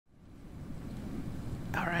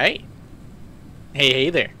Alright. Hey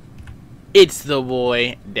there. It's the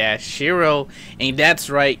boy, Dashiro. And that's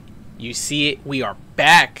right. You see it. We are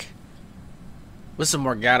back with some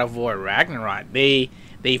more God of War Ragnarok. They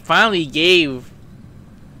finally gave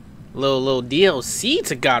little DLC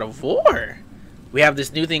to God of War. We have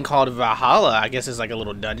this new thing called Valhalla. I guess it's like a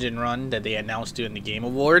little dungeon run that they announced during the Game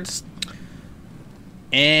Awards.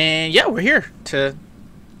 And yeah, we're here to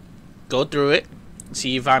go through it.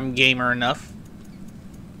 See if I'm gamer enough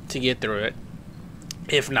to get through it.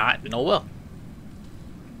 If not, then oh well.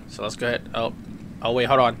 So let's go ahead. Oh wait,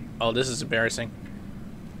 hold on. Oh, this is embarrassing.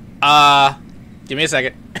 Give me a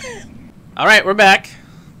second. Alright, we're back.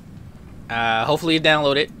 Hopefully you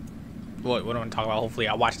download it. What do I talk about? Hopefully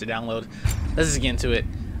I watched the download. Let's just get into it.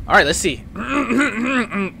 Alright, let's see.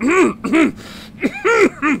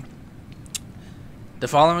 The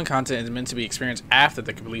following content is meant to be experienced after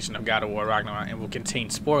the completion of God of War Ragnarok and will contain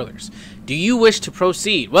spoilers. Do you wish to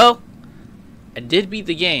proceed? Well, I did beat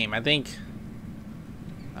the game. I think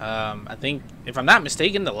if I'm not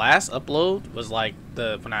mistaken, the last upload was like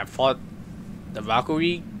when I fought the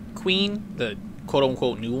Valkyrie Queen, the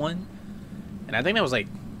quote-unquote new one, and I think that was like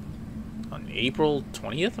on April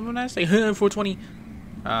 20th. I'm gonna say 420.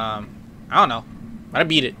 I don't know, but I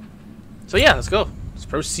beat it. So yeah, let's go. Let's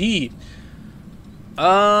proceed.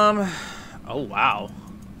 Oh wow.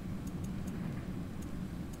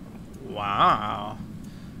 Wow.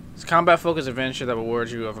 It's a combat-focused adventure that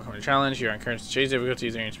rewards you overcome a challenge. You are encouraged to chase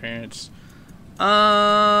difficulties in your experience.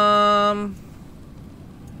 Probably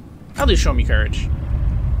show me courage.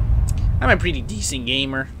 I'm a pretty decent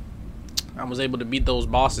gamer. I was able to beat those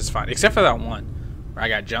bosses fine, except for that one where I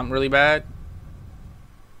got jumped really bad.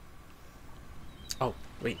 Oh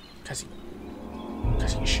wait, Cassie,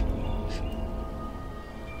 shh.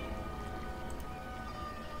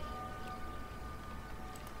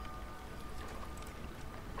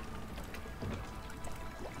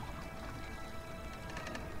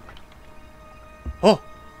 Oh! What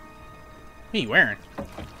are you wearing?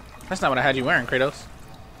 That's not what I had you wearing, Kratos.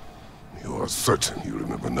 You are certain you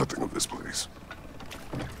remember nothing of this place?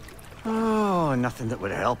 Oh, nothing that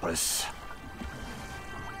would help us.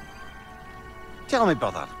 Tell me,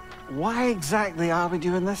 brother, why exactly are we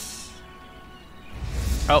doing this?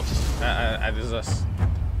 Oh, there's this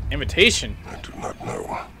invitation. I do not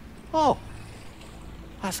know. Oh,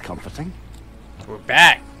 that's comforting. We're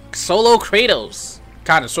back. Solo Kratos.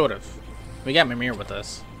 Kinda, sort of. We got Mimir with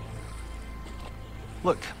us.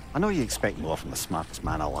 Look, I know you expect more from the smartest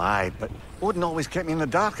man alive, but Odin always kept me in the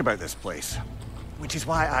dark about this place. Which is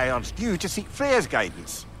why I urged you to seek Freya's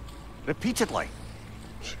guidance. Repeatedly.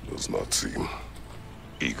 She does not seem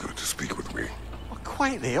eager to speak with me. Well,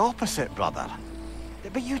 quite the opposite, brother.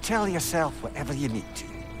 But you tell yourself whatever you need to.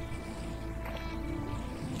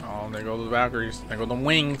 Oh, there go the Valkyries. There go the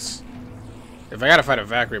wings. If I gotta fight a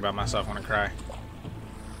Valkyrie by myself, I'm gonna cry.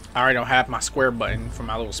 I already don't have my square button for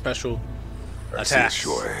my little special attacks. I see a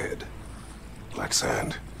shore ahead. Black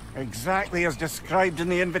sand. Exactly as described in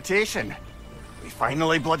the invitation. We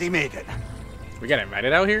finally bloody made it. We got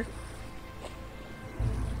invited out here?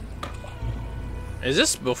 Is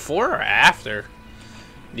this before or after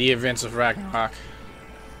the events of Ragnarok?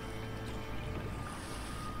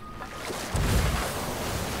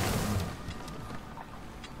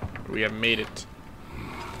 We have made it.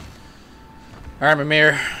 Alright,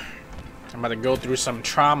 Mimir. I'm about to go through some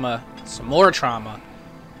trauma. Some more trauma.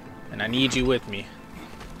 And I need you with me.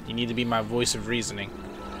 You need to be my voice of reasoning.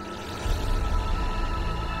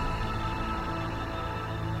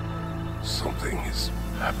 Something is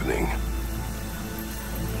happening.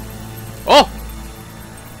 Oh!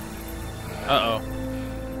 Uh-oh.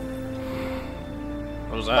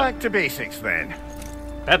 What was that? Back to basics, then.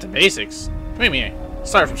 Back to basics? Wait a minute.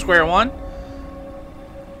 Start from square one?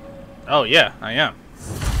 Oh, yeah, I am.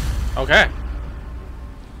 Okay.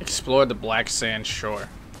 Explore the black sand shore.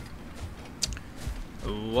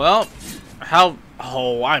 Well, how...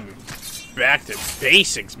 Oh, I'm back to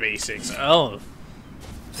basics. Oh.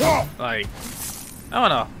 Like, I don't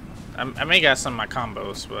know. I may got some of my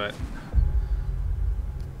combos, but...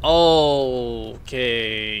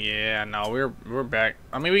 Okay, yeah, no, we're back.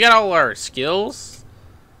 I mean, we got all our skills,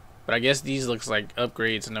 but I guess these looks like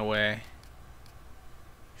upgrades in a way.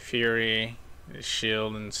 Fury, the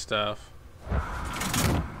shield and stuff.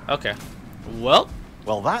 Okay. Well,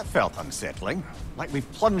 that felt unsettling. Like we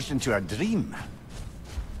plunged into a dream.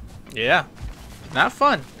 Yeah. Not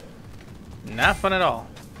fun. Not fun at all.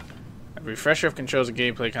 A refresher of controls and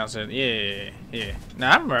gameplay concept. Yeah. Nah,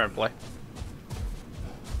 I remember how to play.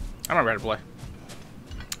 I remember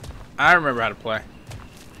how to play.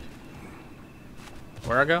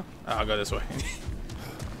 Where I go? Oh, I'll go this way.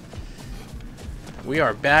 We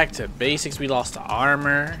are back to basics. We lost the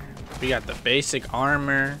armor. We got the basic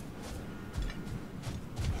armor.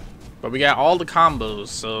 But we got all the combos.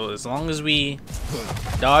 So as long as we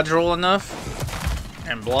dodge roll enough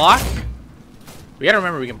and block, we gotta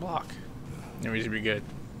remember we can block. And we should be good.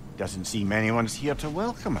 Doesn't seem anyone's here to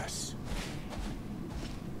welcome us.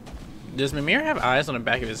 Does Mimir have eyes on the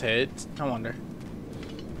back of his head? I wonder.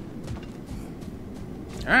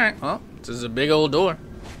 Alright, well, this is a big old door.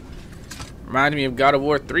 Reminded me of God of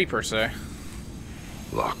War 3 per se.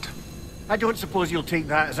 Locked. I don't suppose you'll take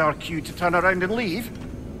that as our cue to turn around and leave?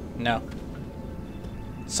 No.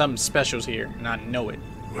 Something special's here, and I know it.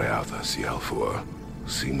 Reatha Sialfur,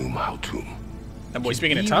 Sinum Hautum. That boy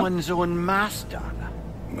speaking in Be tongue? one's own master.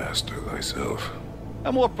 Master thyself.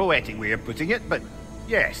 A more poetic way of putting it, but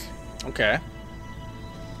yes. Okay.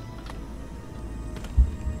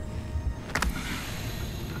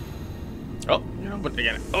 Oh, you know what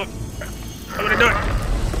again? Oh, I'm gonna do it.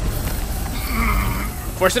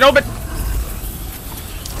 Force it open.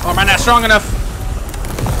 Oh, am I not strong enough?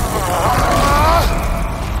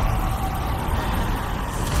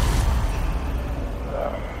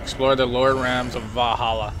 Explore the lower realms of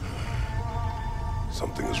Valhalla.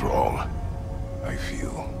 Something is wrong. I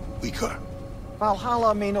feel weaker.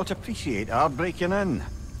 Valhalla may not appreciate our breaking in.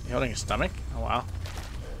 You holding his stomach? Oh wow.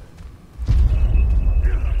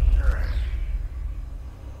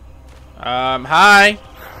 Hi.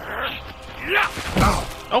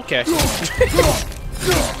 Okay.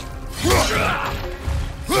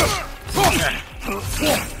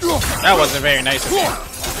 That wasn't very nice of you.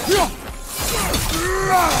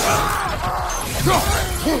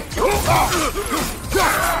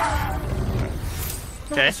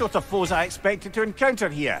 Okay. The sort of foes I expected to encounter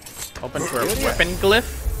here. Open for a weapon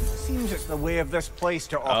glyph. Seems it's the way of this place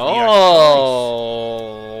to offer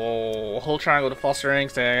Oh, hold triangle to foster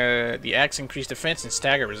ranks. The axe increased defense and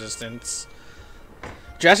stagger resistance.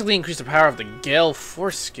 Drastically increase the power of the Gale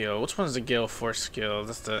Force skill. Which one is the Gale Force skill?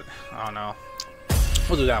 That's the... I don't know.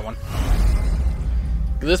 We'll do that one.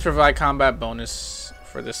 Glyphs provide combat bonus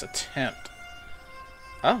for this attempt.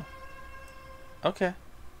 Oh. Okay.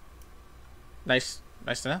 Nice.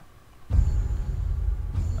 Nice to know.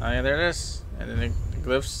 Oh yeah, there it is. And then the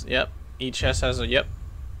glyphs. Yep. Each chest has a... Yep.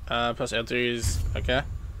 Plus L3 is... Okay.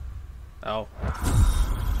 Oh.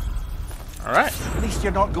 Alright. At least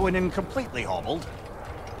you're not going in completely hobbled.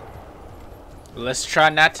 Let's try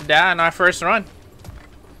not to die on our first run.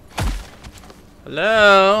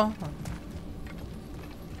 Hello?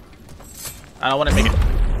 I don't want to make it...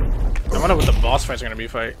 I wonder what the boss fights are going to be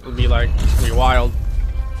like. It's going to be wild.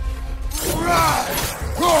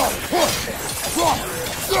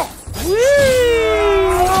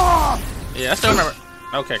 Yeah, I still remember.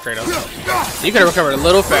 Okay, Kratos. You could have recovered a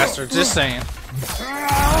little faster, just saying.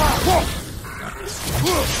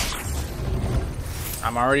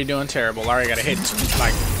 I'm already doing terrible. I already got hit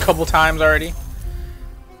like a couple times already.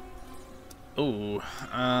 Ooh.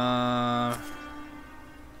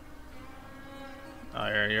 Oh,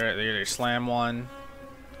 you're slam one.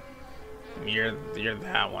 You're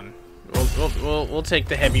that one. We'll take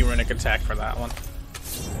the heavy runic attack for that one.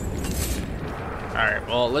 All right.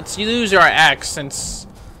 Well, let's use our axe since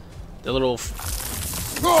the little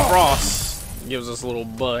frost gives us a little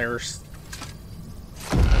burst.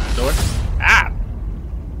 Door. Ah.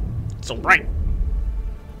 So bright.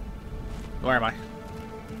 Where am I?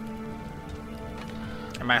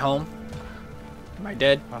 Am I home? Am I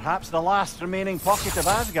dead? Perhaps the last remaining pocket of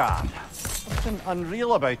Asgard. Something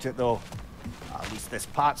unreal about it, though. At least this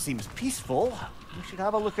part seems peaceful. We should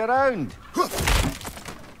have a look around.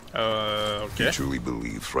 Okay. You truly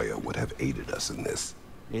believe Freya would have aided us in this?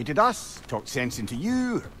 Aided us, talked sense into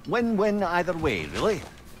you. Win-win either way, really.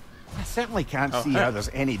 I certainly can't see how there's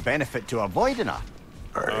any benefit to avoiding her.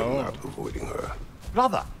 I am not avoiding her.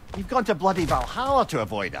 Brother, you've gone to bloody Valhalla to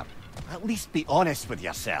avoid her. At least be honest with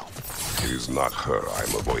yourself. It is not her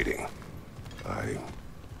I'm avoiding. I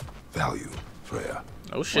value Freya.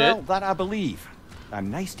 Oh shit. Well, that I believe.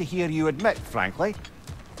 And nice to hear you admit, frankly.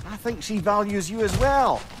 I think she values you as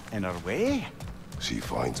well, in her way. She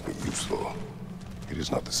finds me useful. It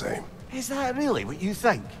is not the same. Is that really what you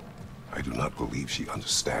think? I do not believe she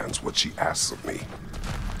understands what she asks of me.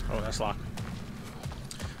 Oh, that's locked.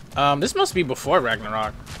 This must be before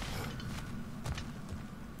Ragnarok.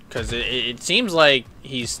 Because it seems like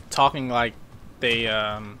he's talking like they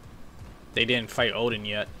didn't fight Odin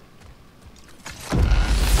yet.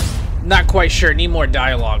 Not quite sure. Need more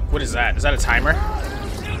dialogue. What is that? Is that a timer?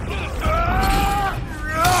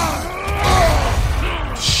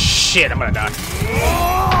 Shit, I'm gonna die.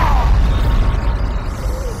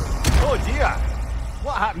 Oh dear.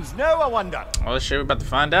 What happens now, I wonder? Well, shit, we're about to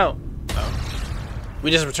find out. Oh.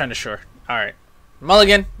 We just returned to shore. All right,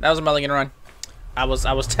 mulligan. That was a mulligan run. I was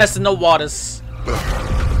testing the waters.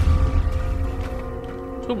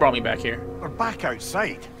 Who brought me back here? We're back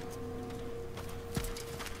outside.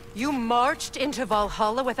 You marched into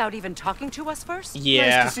Valhalla without even talking to us first?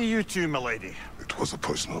 Yeah. Nice to see you too, milady. It was a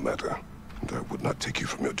personal matter, and I would not take you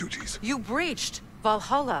from your duties. You breached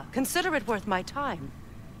Valhalla. Consider it worth my time.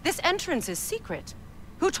 This entrance is secret.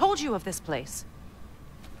 Who told you of this place?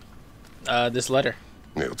 This letter.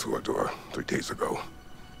 Nailed to our door 3 days ago.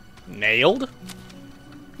 Nailed?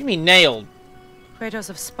 You mean nailed?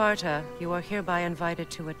 Kratos of Sparta, you are hereby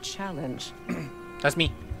invited to a challenge. That's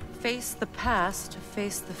me. Face the past to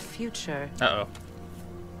face the future. Uh-oh.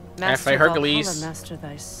 Master Hercules. Valhalla, master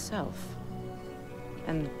thyself.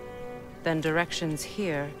 And then directions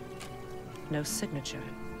here. No signature.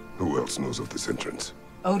 Who else knows of this entrance?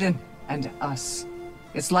 Odin and us.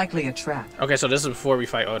 It's likely a trap. Okay, so this is before we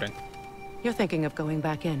fight Odin. You're thinking of going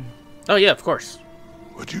back in. Oh yeah, of course.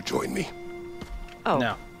 Would you join me? Oh,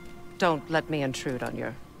 No. don't let me intrude on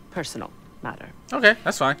your personal matter. Okay,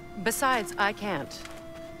 that's fine. Besides, I can't.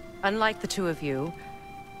 Unlike the two of you,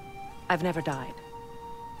 I've never died.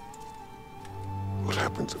 What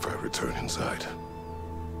happens if I return inside?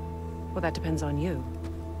 Well, that depends on you.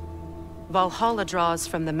 Valhalla draws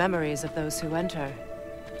from the memories of those who enter.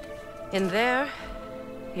 In there,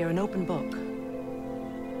 you're an open book.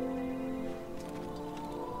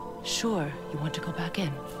 Sure, you want to go back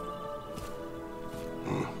in?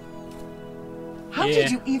 How Yeah.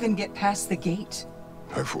 did you even get past the gate?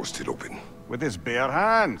 I forced it open. With his bare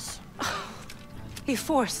hands. He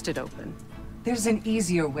forced it open. There's an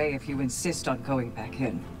easier way if you insist on going back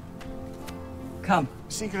in. Come.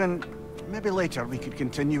 Sigrun, maybe later we could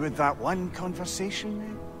continue with that one conversation,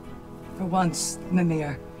 then? For once,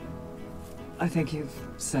 Mimir. I think you've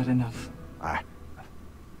said enough. Aye.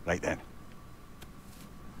 Right then.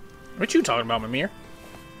 What you talking about, Mimir?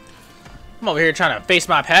 I'm over here trying to face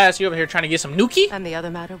my past. You over here trying to get some nookie? And the other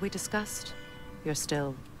matter we discussed? You're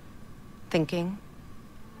still thinking,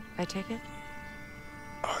 I take it?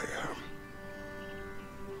 I am.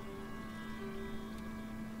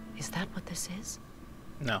 Is that what this is?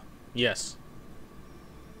 No. Yes.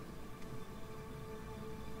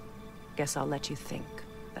 Guess I'll let you think,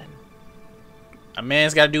 then. A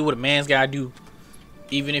man's gotta do what a man's gotta do.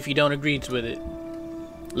 Even if you don't agree with it.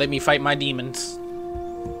 Let me fight my demons.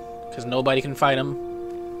 Because nobody can fight them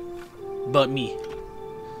but me.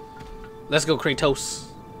 Let's go, Kratos.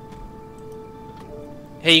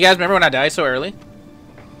 Hey, you guys remember when I died so early?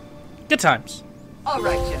 Good times. All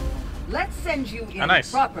right, General. Let's send you in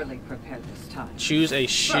nice. properly prepared this time. Choose a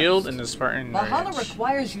shield First, in the Spartan Valhalla range.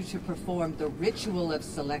 requires you to perform the ritual of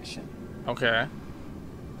selection. Okay.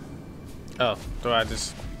 Oh, do I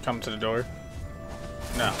just come to the door?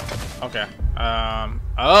 No. Okay.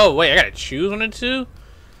 Oh, wait, I gotta choose one or two?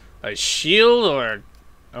 A shield or...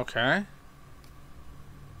 Okay.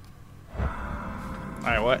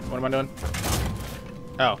 Alright, what? What am I doing?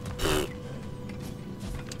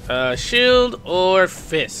 Oh. Shield or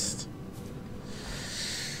fist?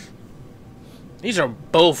 These are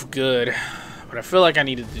both good. But I feel like I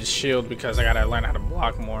needed the shield because I gotta learn how to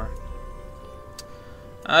block more.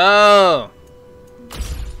 Oh.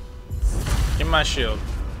 Give me my shield.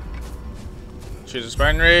 Choose a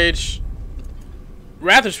Spartan Rage.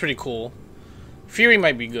 Wrath is pretty cool. Fury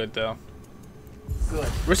might be good though. Good.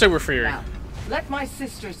 We're saying we're Fury. Now, let my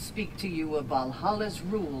sister speak to you of Valhalla's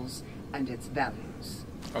rules and its values.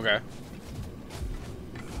 Okay.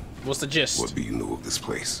 What's the gist? What do you know of this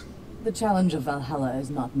place? The challenge of Valhalla is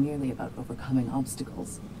not merely about overcoming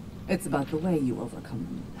obstacles. It's about the way you overcome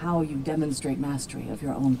them, how you demonstrate mastery of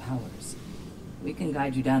your own powers. We can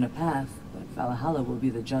guide you down a path, but Valhalla will be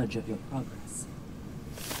the judge of your progress.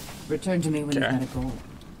 Return to me when you've Okay. met a goal,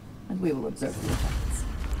 and we will observe the effects.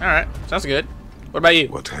 Alright, sounds good. What about you?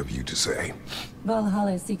 What have you to say?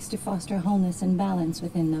 Valhalla seeks to foster wholeness and balance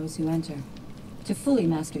within those who enter. To fully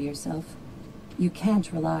master yourself, you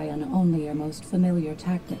can't rely on only your most familiar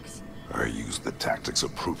tactics. I use the tactics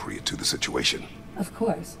appropriate to the situation. Of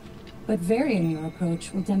course, but varying your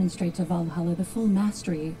approach will demonstrate to Valhalla the full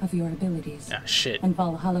mastery of your abilities. Ah, shit. And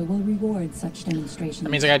Valhalla will reward such demonstrations. That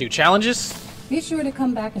means I gotta do challenges? Be sure to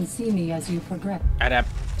come back and see me as you progress.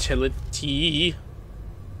 Adaptility.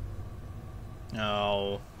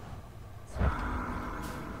 Oh.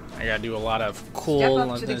 I gotta do a lot of Step cool,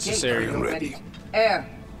 up to the unnecessary. gate when you're ready. Air,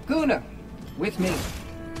 Gunnar, with me.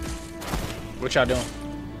 What y'all doing?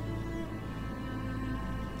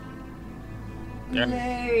 Yeah.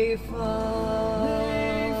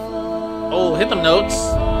 Oh, hit them notes.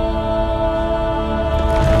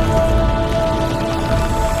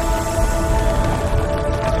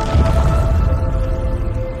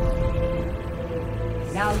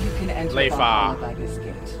 Stay far. By this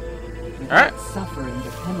gate, without Alright. suffering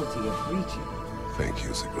the penalty of breaching. Thank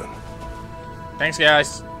you, Sigmund. Thanks,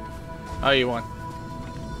 guys. Oh, you won.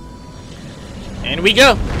 And we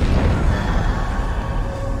go.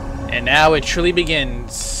 And now it truly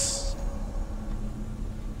begins.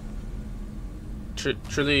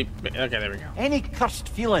 Truly. Okay, there we go. Any cursed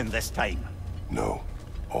feeling this time? No,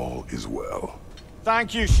 all is well.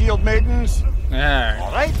 Thank you, shield maidens. Alright.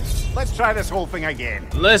 All right, let's try this whole thing again.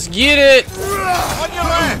 Let's get it. On your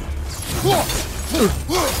left.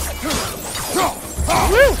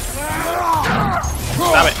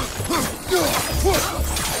 Stop it.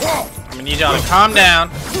 I'm gonna need y'all to calm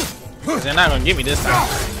down. Because they're not gonna get me this time.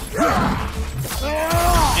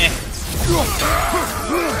 Eh.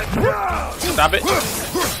 Stop it.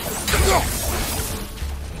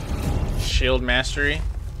 Shield mastery.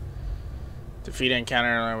 Defeat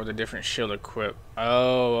encounter with a different shield equip.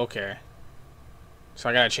 Oh, okay. So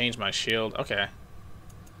I gotta change my shield. Okay.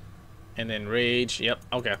 And then rage. Yep.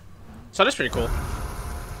 Okay. So that's pretty cool.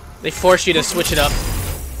 They force you to switch it up.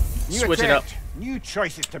 Switch it up. New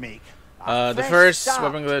choices to make. The first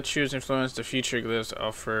weapon glyph, choose influence. The future glyphs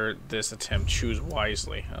offer this attempt. Choose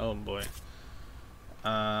wisely. Oh boy.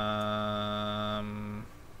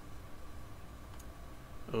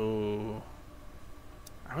 Oh.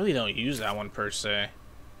 I really don't use that one per se.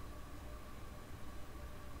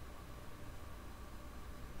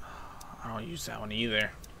 I don't use that one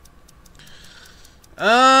either.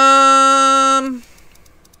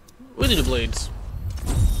 We'll do the blades.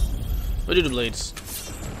 We'll do the blades.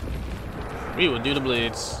 We will do the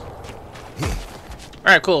blades.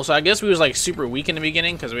 Alright, cool. So I guess we was like super weak in the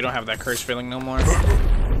beginning because we don't have that curse feeling no more.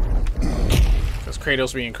 Because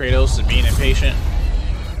Kratos being Kratos and being impatient.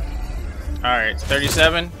 Alright,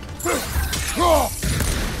 37.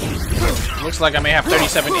 Looks like I may have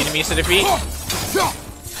 37 enemies to defeat.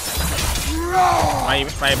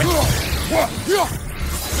 Maybe.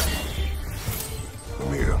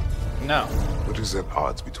 Amir, No. what is at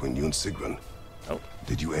odds between you and Sigrun? Oh.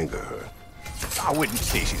 Did you anger her? I wouldn't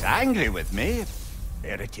say she's angry with me.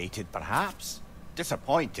 Irritated, perhaps.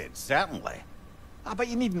 Disappointed, certainly. But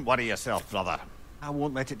you needn't worry yourself, brother. I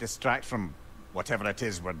won't let it distract from whatever it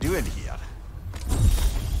is we're doing here.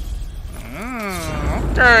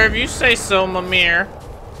 Okay, if you say so, Mimir.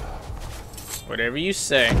 Whatever you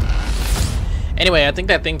say. Anyway, I think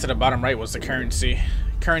that thing to the bottom right was the currency.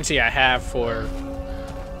 Currency I have for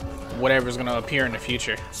whatever's gonna appear in the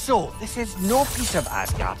future. So, this is no piece of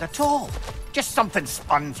Asgard at all. Just something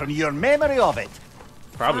spun from your memory of it.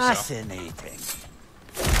 Probably so. Fascinating.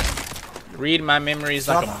 Read my memories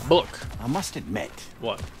like a book. I must admit,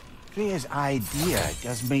 What? Freya's idea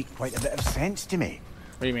does make quite a bit of sense to me.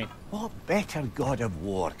 What do you mean? What better god of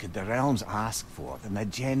war could the realms ask for than the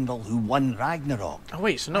general who won Ragnarok? Oh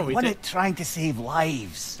wait, so no, we won did. it trying to save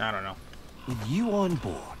lives. I don't know. With you on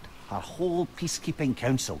board, our whole peacekeeping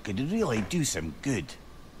council could really do some good.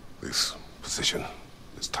 This position,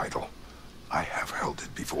 this title, I have held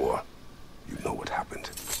it before. You know what happened.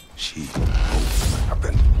 She knows what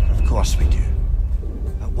happened. Of course we do.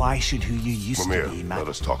 But why should who you used Mimir, to be let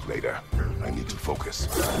us talk later. I need to focus.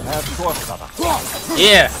 Of course, brother.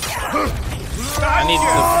 Yeah. I need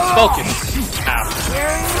to focus. Ow.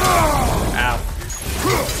 Ow.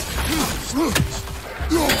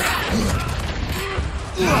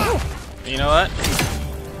 You know what?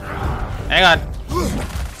 Hang on.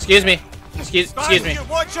 Excuse me. Excuse me.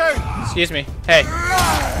 Watch out! Excuse me. Hey.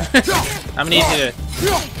 I'm gonna need you to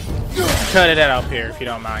cut it out here if you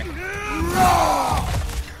don't mind.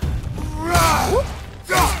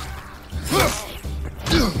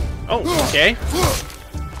 Oh, okay.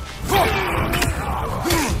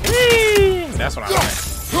 That's what I like.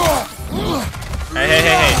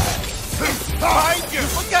 Hey. Behind you!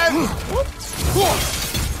 Look out!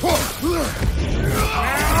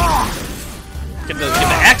 Get the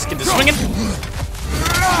axe, get the swinging.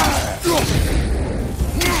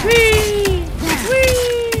 Whee!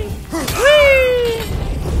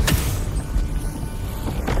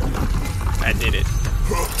 I did it.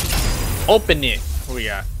 Open it. What we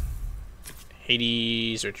got?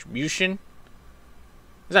 Hades Retribution.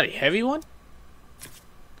 Is that a heavy one?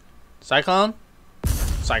 Cyclone?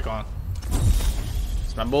 Cyclone.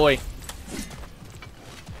 It's my boy.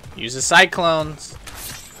 Use the cyclones.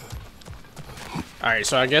 Alright,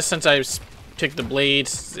 so I guess since I picked the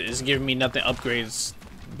blades, it's giving me nothing upgrades,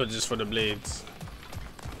 but just for the blades.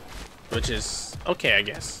 Which is okay, I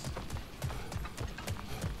guess.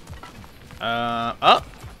 Oh,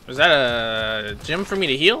 is that a gem for me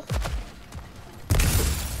to heal?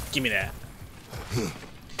 Give me that.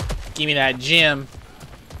 Give me that gem.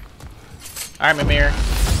 Alright, Mimir.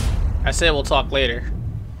 I said we'll talk later.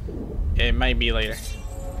 It might be later.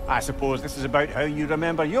 I suppose this is about how you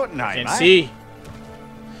remember Jotunheim, Can eh? see.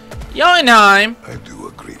 Jotunheim! I do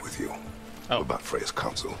agree with you about Freya's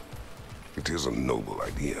council. It is a noble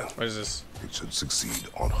idea. What is this? It should succeed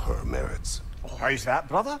on her merits. How's that,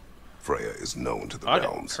 brother? Freya is known to the Okay,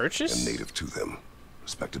 realms purchase? and native to them,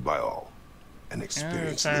 respected by all. An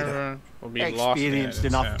experienced leader. Will be lost in Experienced it,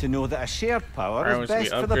 enough to know that a shared power Right, is once we best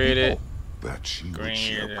for the upgrade it. people. That she would Green.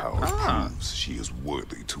 share power Ah. proves she is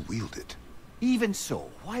worthy to wield it. Even so,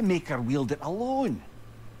 why make her wield it alone?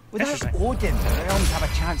 Without Interesting. Odin, the realms have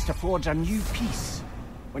a chance to forge a new peace.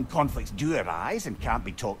 When conflicts do arise and can't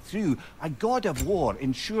be talked through, a god of war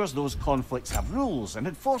ensures those conflicts have rules and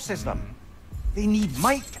enforces them. They need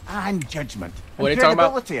might and judgment and What are you talking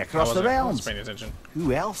about? credibility across the I wasn't realms. paying attention.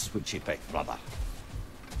 Who else would she pick, brother?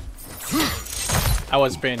 I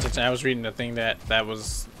wasn't paying attention. I was reading the thing that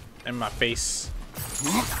was in my face.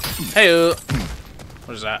 Hey,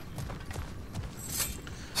 what is that?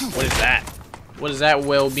 What is that? What is that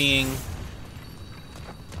well-being?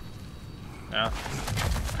 No,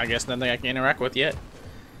 I guess nothing I can interact with yet.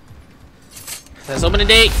 Let's open the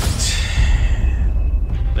date.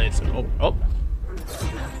 Let's oh.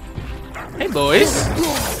 Hey boys.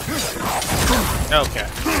 Okay.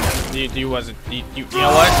 You wasn't. You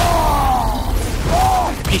know what?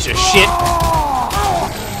 Piece of shit.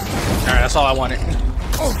 Alright, that's all I wanted.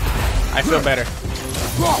 I feel better.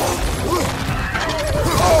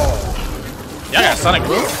 Y'all got Sonic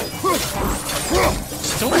Boom?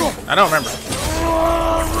 I don't remember.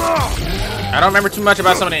 I don't remember too much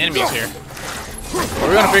about some of the enemies here. But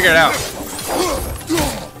we're gonna figure it out.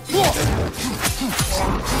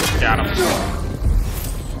 Got him.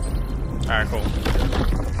 Alright, cool.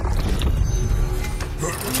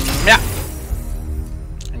 Yeah.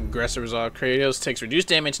 Aggressive resolve. Kratos takes reduced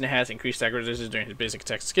damage and has increased attack resistance during his basic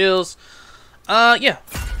attack skills. Yeah.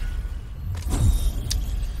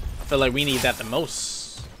 I feel like we need that the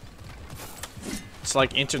most. It's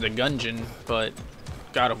like Enter the Gungeon, but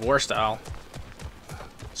God of War style.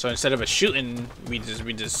 So instead of a shooting, we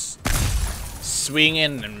just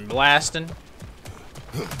swinging and blasting.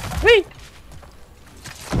 Whee!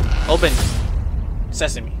 Open.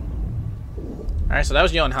 Sesame. Alright, so that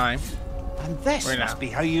was Jotunheim. And this Where must now? be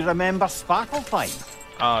how you remember Svartalfheim.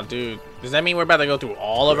 Oh, dude. Does that mean we're about to go through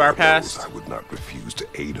all of our Freya knows past? I would not refuse to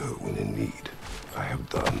aid her when in need. I have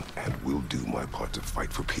done and will do my part to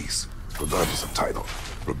fight for peace, regardless of title,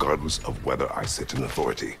 regardless of whether I sit in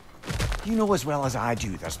authority. You know as well as I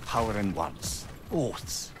do there's power in words,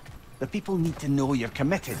 oaths. The people need to know you're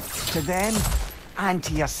committed to them and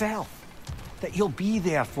to yourself. That you'll be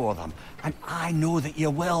there for them, and I know that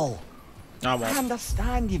you will. No, I I won't.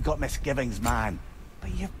 understand you've got misgivings, man,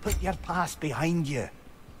 but you've put your past behind you.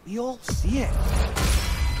 We all see it.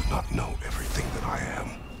 I do not know everything that I am.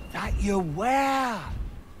 That you were.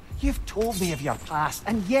 You've told me of your past,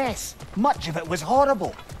 and yes, much of it was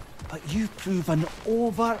horrible. But you've proven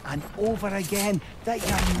over and over again that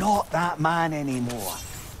you're not that man anymore.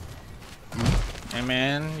 Hey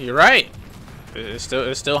man, you're right. It's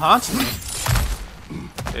still haunting me.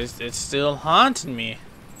 It's still haunting me.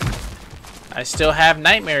 I still have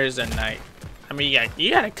nightmares at night. I mean,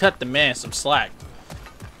 you gotta cut the man some slack.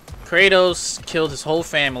 Kratos killed his whole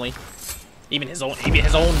family, even his own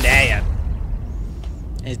dad.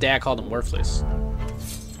 And his dad called him worthless.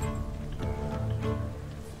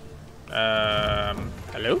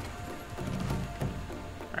 Hello?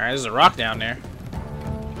 Alright, there's a rock down there.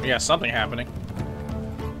 We got something happening.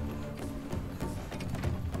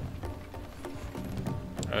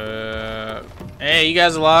 Hey, you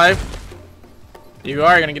guys alive? You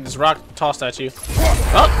are gonna get this rock tossed at you.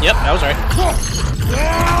 Oh, yep, that was right.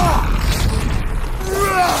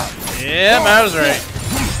 Yep, I was right.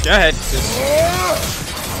 Go ahead.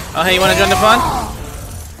 Oh, hey, you wanna join the fun?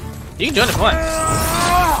 You can join the fun.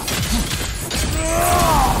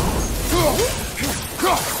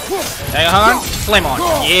 Hang on, flame on.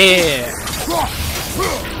 Yeah.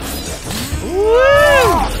 Woo!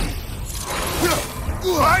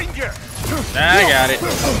 I got it.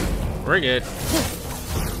 We're good.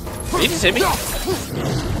 Did you just hit me?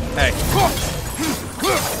 Hey.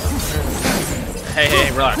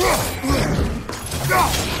 Hey, relax.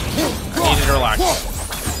 Need you to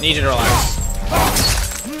relax. Need you to relax.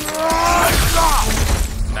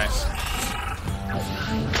 Nice.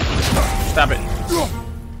 Stop it.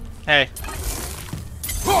 Hey.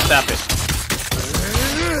 Stop it.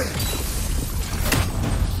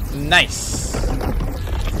 Nice.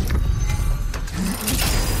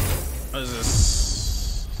 What is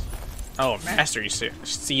this? Oh, mastery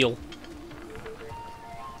seal.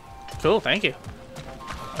 Cool, thank you.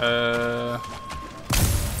 I'll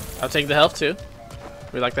take the health too.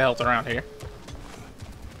 We like the health around here.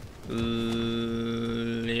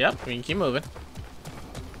 Yep, we can keep moving.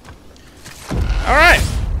 Alright.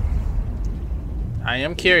 I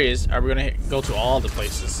am curious, are we gonna go to all the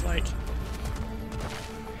places? Like,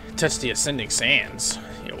 touch the ascending sands.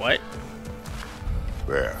 You know what?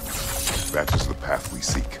 There. That is the path we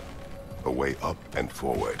seek. A way up and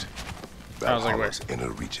forward. I was like, Valhalla's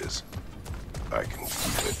inner reaches. I can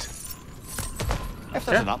feel it. If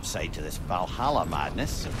there's an upside to this Valhalla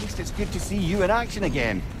madness, at least it's good to see you in action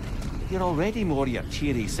again. You're already more your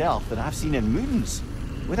cheery self than I've seen in moons.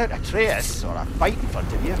 Without Atreus or a fight in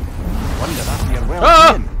front of you, I wonder after your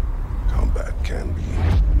well-being. Combat can be.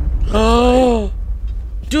 Oh,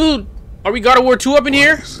 dude, are we God of War 2 up in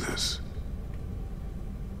here? What is this?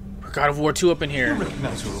 We're God of War 2 up in here.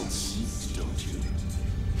 Natural seeds, don't you?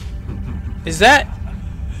 Is that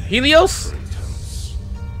Helios?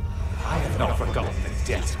 I have not forgotten the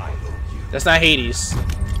debt I owe you. That's not Hades.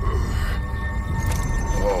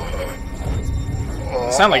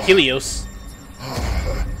 Sound like Helios.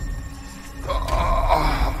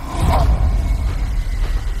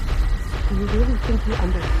 Do you really think you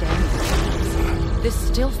understand? This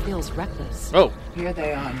still feels reckless. Oh, Here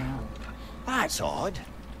they are now. That's odd.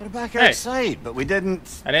 We're back Hey. outside, but we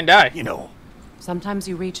didn't, I didn't die. you know. Sometimes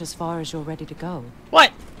you reach as far as you're ready to go.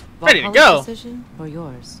 What? Ready to Valhalla's go? decision or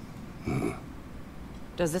yours?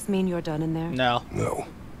 Does this mean you're done in there? No. No.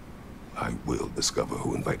 I will discover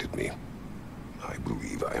who invited me. I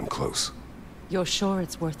believe I am close. You're sure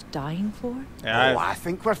it's worth dying for? Yeah. I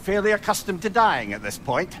think we're fairly accustomed to dying at this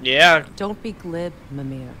point. Yeah. Don't be glib,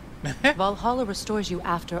 Mimir. Valhalla restores you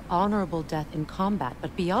after honorable death in combat,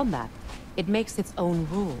 but beyond that, it makes its own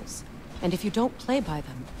rules. And if you don't play by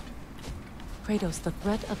them, Kratos, the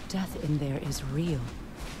threat of death in there is real.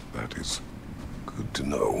 That is good to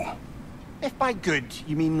know. If by good,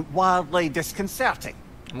 you mean wildly disconcerting.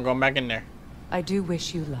 I'm going back in there. I do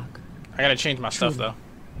wish you luck. I gotta change my stuff Truly. though.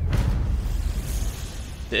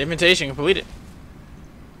 The invitation completed.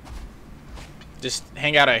 Just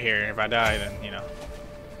hang out here. If I die, then you know.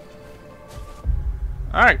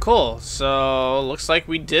 Alright, cool. So looks like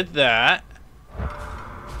we did that.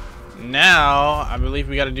 Now I believe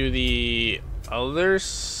we gotta do the other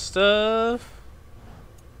stuff.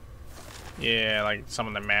 Yeah, like some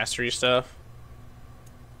of the mastery stuff.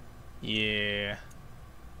 Yeah.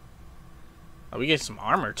 Oh, we get some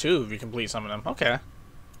armor too if we complete some of them. Okay.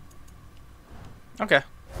 Okay.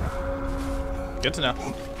 Good to know.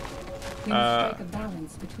 We must strike a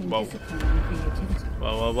balance between whoa. discipline and creativity.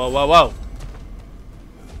 Whoa, whoa, whoa, whoa, whoa.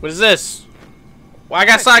 What is this? Well, I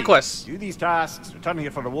got side quests. Do these tasks, return here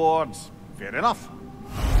for rewards. Fair enough.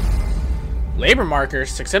 Labor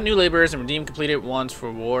markers. Accept new laborers and redeem completed ones for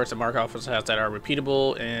rewards that mark off as tasks that are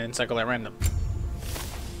repeatable and cycle at random.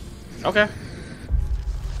 Okay.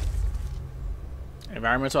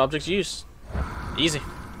 Environmental objects used. Easy.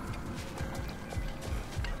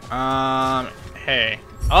 Hey.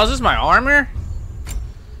 Oh, is this my armor?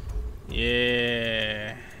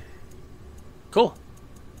 Yeah. Cool.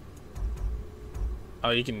 Oh,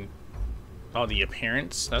 you can... Oh, the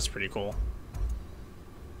appearance? That's pretty cool.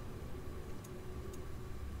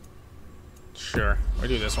 Sure. We'll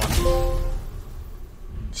do this one.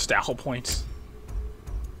 Style points.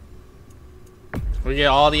 We get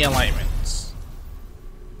all the enlightenments.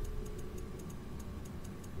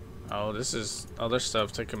 Oh, this is other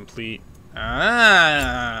stuff to complete.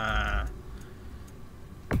 Ah.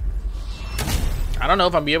 I don't know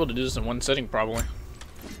if I'll be able to do this in one sitting, probably.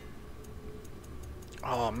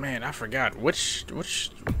 Oh man, I forgot which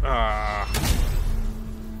I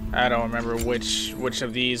don't remember which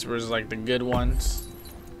of these was like the good ones.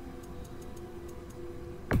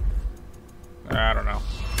 I don't know.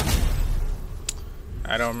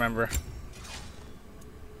 I don't remember.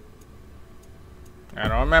 I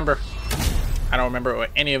don't remember. I don't remember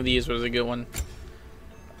what any of these was a good one.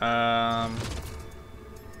 Well,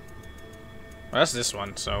 that's this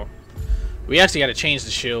one, so we actually got to change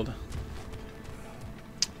the shield.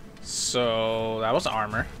 So that was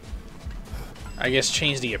armor. I guess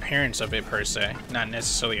change the appearance of it per se, not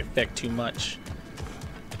necessarily affect too much.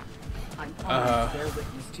 I'm honored to bear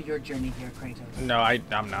witness to your journey here, Kratos. No,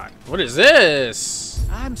 I'm not. What is this?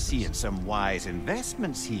 I'm seeing some wise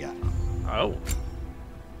investments here. Oh.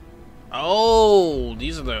 Oh,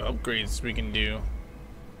 these are the upgrades we can do.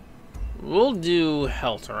 We'll do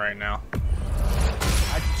health right now.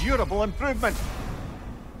 A durable improvement.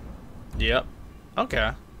 Yep.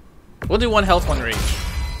 Okay. We'll do one health, one rage.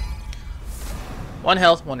 One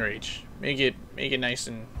health, one rage. Make it nice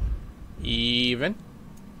and even.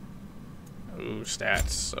 Ooh,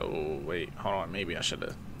 stats. Oh wait, hold on. Maybe I should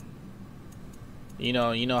have. You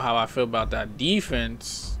know how I feel about that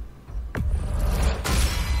defense.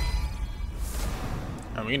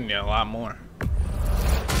 And we need a lot more.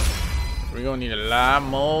 We're gonna need a lot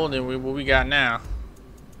more than what we got now.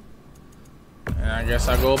 And I guess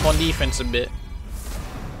I'll go up on defense a bit.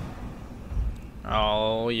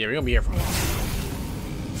 Oh yeah, we're gonna be here for a while.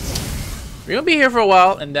 We're gonna be here for a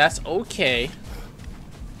while, and that's okay.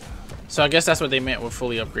 So I guess that's what they meant with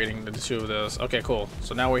fully upgrading the two of those. Okay, cool.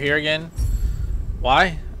 So now we're here again.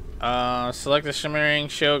 Why? Select the shimmering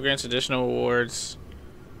shield grants additional awards.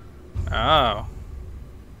 Oh.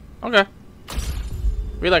 Okay.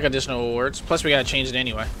 We like additional awards. Plus we gotta change it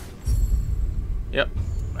anyway. Yep.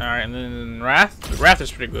 Alright, and then Wrath. Wrath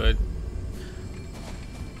is pretty good.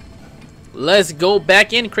 Let's go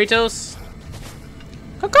back in, Kratos.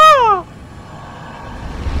 Caw-caw!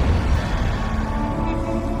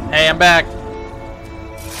 Hey, I'm back.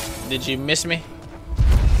 Did you miss me?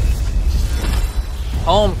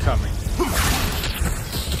 Homecoming.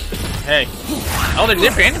 Hey. Oh, they're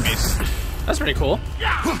different enemies. That's pretty cool.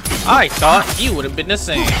 I thought you would have been the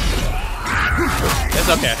same. It's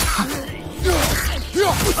okay.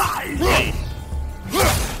 Hey.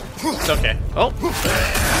 It's okay. Oh.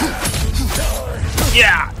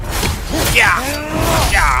 Yeah. Yeah.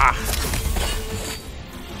 Yeah.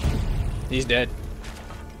 He's dead.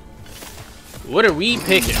 What are we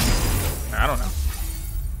picking? I don't know.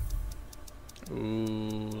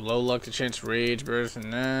 Ooh, low luck to chance rage burst and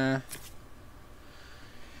nah.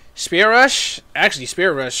 Spear rush? Actually,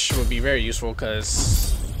 spear rush would be very useful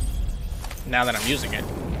because now that I'm using it.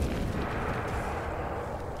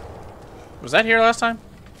 Was that here last time?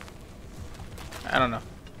 I don't know.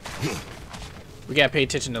 We gotta pay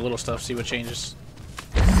attention to little stuff, see what changes.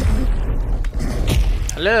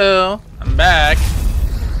 Hello, I'm back.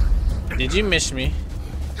 Did you miss me?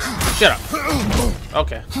 Shut up.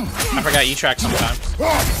 Okay. I forgot you track sometimes.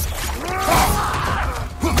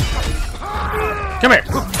 Come here.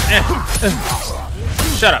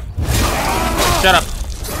 Shut up. Shut up.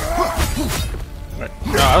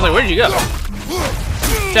 Oh, I was like, where'd you go?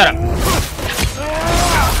 Shut up.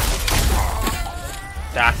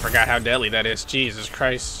 I forgot how deadly that is. Jesus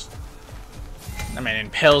Christ. That man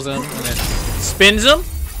impales him and then spins him.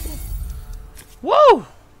 Whoa!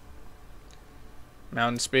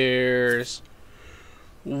 Mountain spears.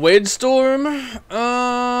 Windstorm.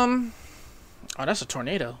 Oh, that's a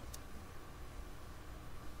tornado.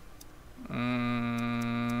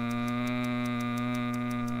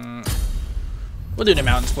 We'll do the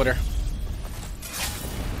mountain splitter.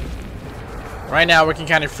 Right now, we can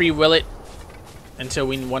kind of free will it until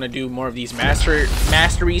we want to do more of these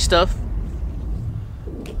mastery stuff.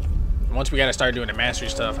 Once we gotta start doing the mastery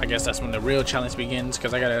stuff, I guess that's when the real challenge begins.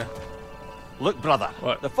 Because I gotta. Look, brother.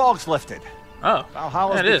 What? The fog's lifted. Oh.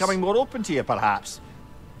 Valhalla's becoming more open to you, perhaps.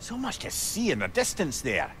 So much to see in the distance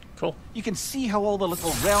there. Cool. You can see how all the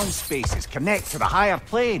little realm spaces connect to the higher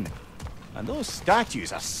plane. And those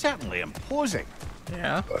statues are certainly imposing.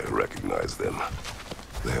 Yeah. I recognize them.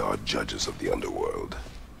 They are judges of the underworld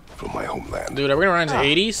from my homeland. Dude, are we gonna run into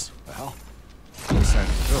 80s? Well, you sound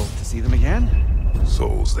thrilled to see them again.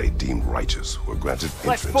 Souls they deemed righteous were granted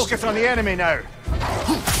Let's entrance focus to on the enemy now.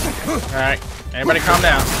 Alright. Everybody calm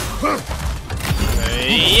down.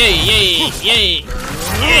 Yay, yay, yay,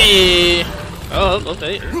 yay. Oh,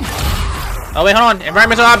 okay. Oh, wait, hold on.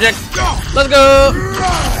 Environmental object. Let's go.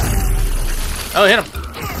 Oh, hit him.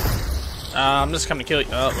 I'm just coming to kill you.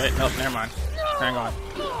 Oh, wait. Nope, never mind. Hang on.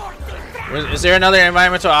 Is there another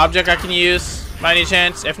environmental object I can use by any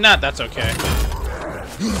chance? If not, that's okay.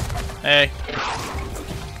 Hey.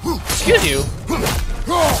 Excuse you.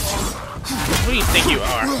 Who do you think you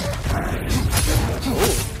are? Ooh.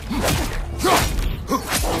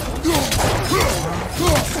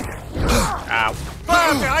 Ow.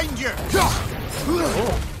 Fire behind you!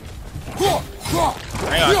 Ooh.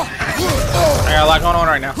 Hang on. I got a lot going on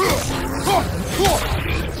right now.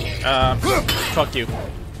 Fuck you.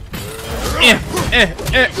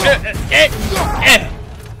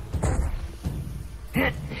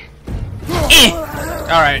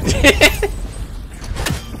 Alright.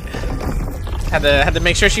 had to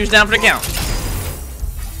make sure she was down for the count.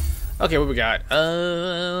 Okay, what we got?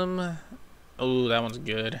 Oh, that one's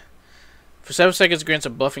good. For 7 seconds, grants a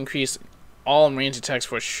buff increase all range attacks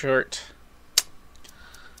for a short.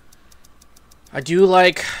 I do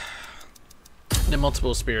like the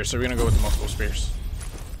multiple spears, so we're gonna go with the multiple spears.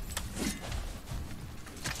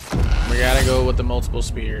 We gotta go with the multiple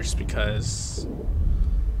spears because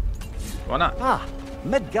why not? Ah,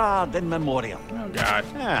 Midgard in memoriam. Oh god.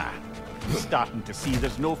 Ah, Starting to see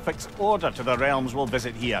there's no fixed order to the realms we'll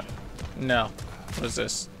visit here. No. What's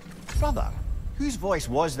this? Brother, whose voice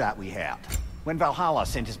was that we heard when Valhalla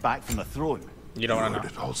sent us back from the throne? You don't want Heard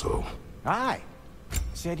to know. it also. Aye.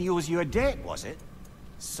 Said he owes you a debt, was it?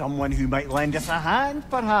 Someone who might lend us a hand,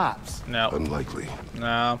 perhaps? No. Unlikely.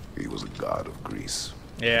 No. He was a god of Greece.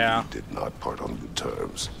 Yeah. He did not part on good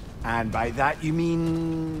terms. And by that you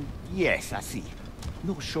mean... Yes, I see.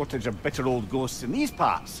 No shortage of bitter old ghosts in these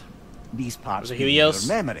parts. These parts Was it being Helios?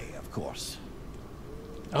 their memory, of course.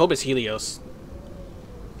 I hope it's Helios.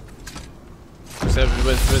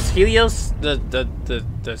 Was Helios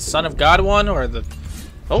the son of God one or the...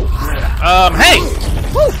 Oh. Hey!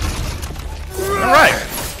 Woo! Alright.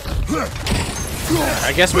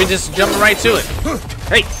 I guess we just jumping right to it.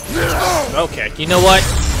 Hey! Okay, you know what?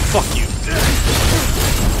 Fuck you.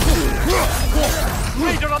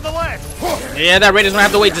 Raider on the left! Yeah, that Raider's gonna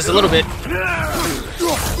have to wait just a little bit.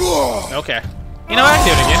 Okay. You know what? I can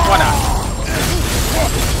do it again. Why not?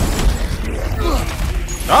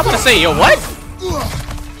 Oh, I'm gonna say, yo, what?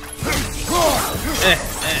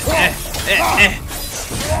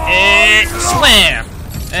 Slam!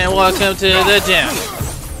 And welcome to the gym.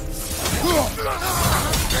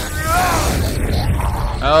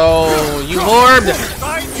 Oh, you morbed!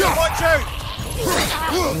 Watch out!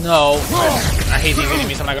 No. I hate these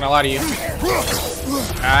enemies, I'm not gonna lie to you.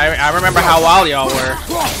 I remember how wild y'all were.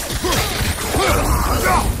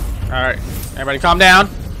 Alright, everybody calm down.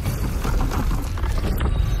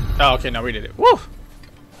 Oh, okay, no, we did it. Woo!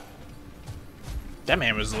 That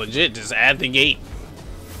man was legit just at the gate.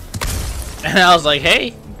 And I was like,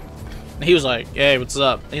 hey. And he was like, hey, what's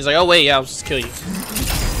up? And he's like, oh, wait, yeah, I'll just kill you.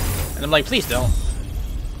 And I'm like, please don't.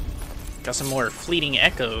 Got some more fleeting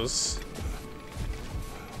echoes.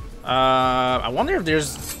 I wonder if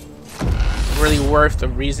there's really worth a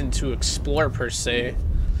reason to explore, per se.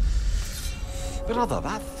 Brother,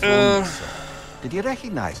 that throne, did you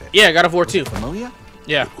recognize it? Yeah, God of War 2. Familiar?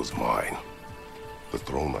 Yeah. It was mine. The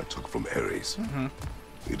throne I took from Ares.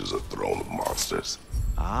 It is a throne of monsters.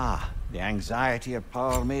 Ah, the anxiety of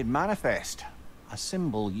power made manifest. A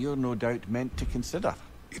symbol you're no doubt meant to consider.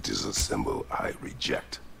 It is a symbol I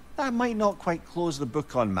reject. That might not quite close the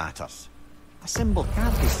book on matters. A symbol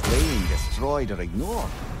can't be slain, destroyed, or ignored.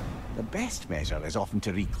 The best measure is often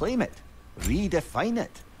to reclaim it, redefine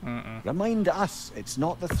it. Remind us it's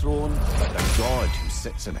not the throne, but the god who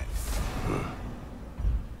sits in it.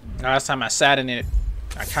 Last time I sat in it,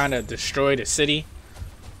 I kind of destroyed a city.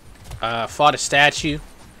 Fought a statue.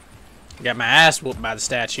 Got my ass whooped by the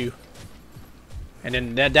statue. And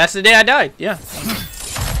then that's the day I died. Yeah.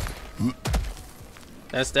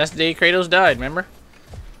 That's the day Kratos died, remember?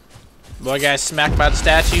 Boy got smacked by the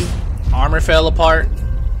statue. Armor fell apart.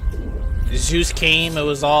 Zeus came, it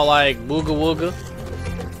was all like booga wooga.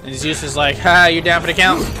 And Zeus was like, ha, you're down for the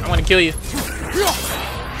count? I'm gonna kill you.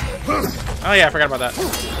 Oh yeah, I forgot about that.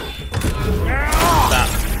 Stop.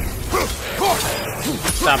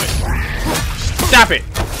 Stop it. Stop it!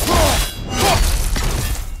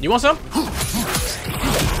 You want some?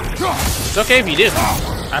 It's okay if you do.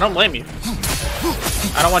 I don't blame you.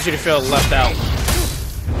 I don't want you to feel left out.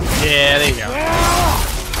 Yeah, there you go.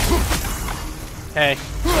 Hey.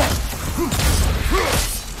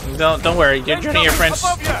 Don't worry. You're joining your friends.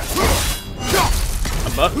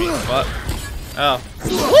 Above me? What? Oh.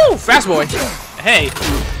 Woo! Fast boy! Hey.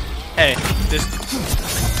 Hey. This.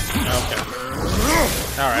 Okay.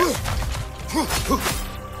 Alright.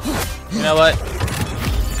 You know what?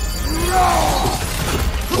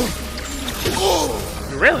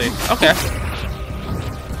 Really? Okay.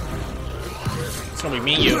 It's gonna be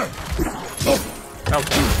me and you.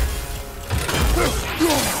 Okay.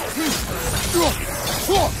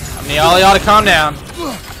 I need all y'all to calm down.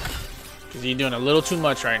 Because you're doing a little too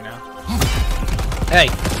much right now. Hey.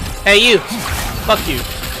 Hey, you. Fuck you.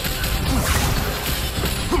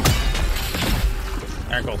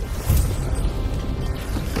 Alright, cool.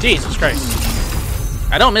 Jesus Christ.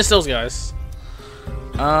 I don't miss those guys.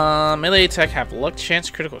 Melee attack have luck chance,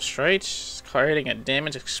 critical strikes, car hitting a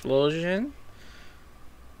damage explosion.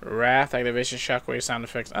 Wrath, activation, shockwave, sound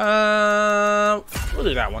effects. We'll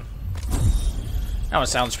do that one. That one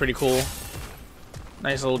sounds pretty cool.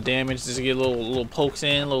 Nice little damage, just get little pokes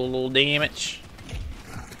in, little damage.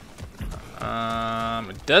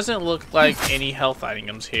 It doesn't look like any health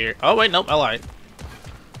items here. Oh wait, nope, I lied.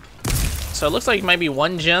 So it looks like it might be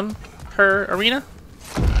one gem per arena,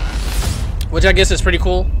 which I guess is pretty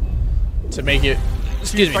cool to make it.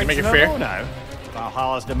 Excuse me, to make it fair. Now.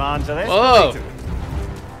 Valhalla's demands are Whoa!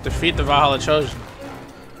 Defeat the Valhalla Trojan.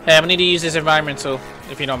 Hey, I need to use this environmental,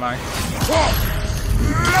 if you don't mind.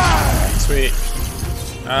 Sweet.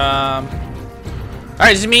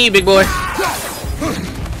 Alright, this is me, big boy.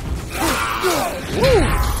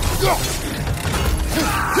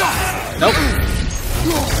 Nope.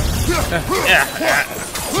 Yeah.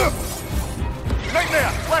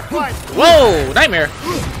 Nightmare, left flank. Whoa, nightmare.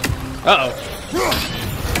 Uh-oh.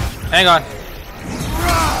 Hang on.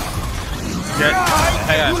 Good.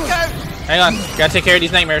 Hang on. Hang on. Gotta take care of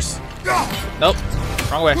these nightmares. Nope.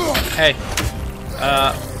 Wrong way. Hey.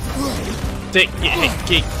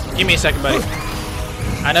 Give me a second, buddy.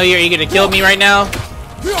 I know you're eager to kill me right now.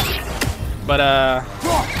 But,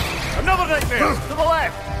 Another nightmare, to the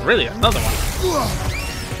left. really, another one.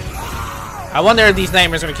 I wonder if these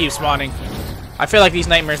nightmares are gonna keep spawning. I feel like these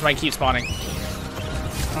nightmares might keep spawning.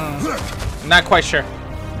 I'm not quite sure.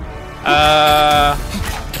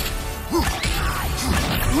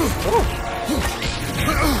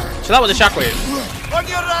 Chill out with the shockwave. On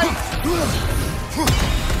your right.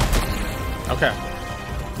 Okay.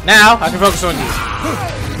 Now I can focus on you.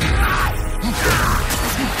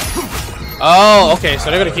 Oh, okay. So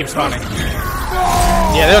they're gonna keep spawning.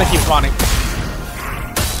 Yeah, they're gonna keep spawning.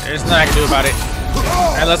 There's nothing I can do about it,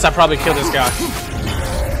 unless I probably kill this guy.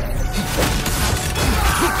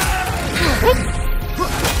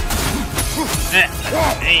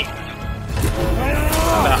 Hey.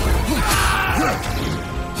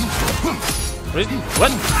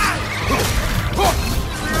 What?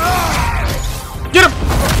 Get him!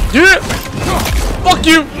 Get it! Fuck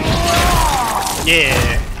you!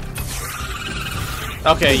 Yeah.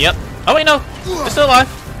 Okay, yep. Oh wait, no. They're still alive.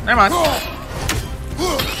 Never mind.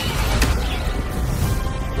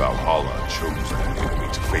 Valhalla chose an enemy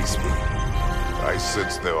to face me. I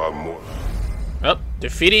sense there are more. Oh,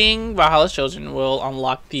 defeating Valhalla's children will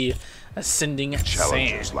unlock the ascending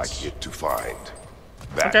Challengers sands. like it to find.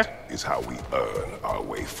 That is how we earn our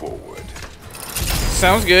way forward.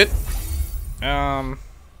 Sounds good.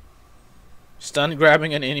 Stun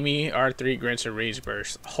grabbing an enemy R3 grants a rage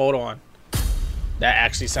burst. Hold on. That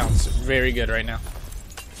actually sounds very good right now.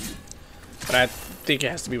 But I think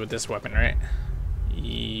it has to be with this weapon, right?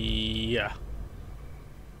 Yeah.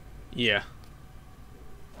 Yeah.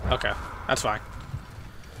 Okay, that's fine.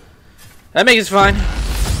 That makes it fine.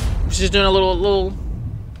 Just doing a little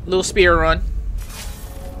spear run.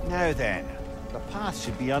 Now then, the path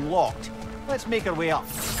should be unlocked. Let's make our way up.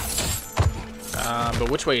 But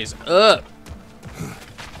which way is up?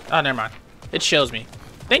 Oh, never mind. It shows me.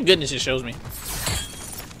 Thank goodness it shows me.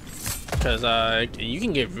 Because you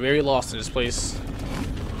can get very lost in this place.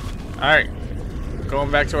 Alright.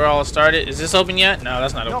 Going back to where all started. Is this open yet? No,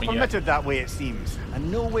 that's not open yet. Not permitted that way, it seems.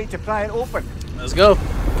 And no way to pry it open. Let's go.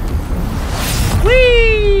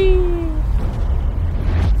 Whee!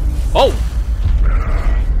 Oh!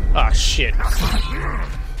 Ah, shit.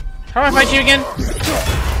 How do I fight you again?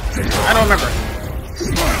 I don't remember.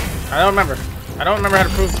 I don't remember. I don't remember how to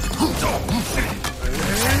prove.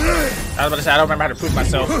 I was about to say I don't remember how to prove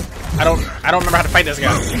myself. I don't remember how to fight this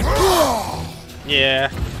guy. Yeah.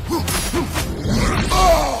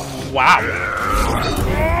 Wow.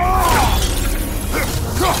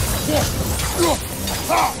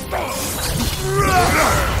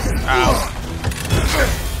 Ow.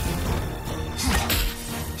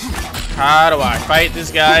 How do I fight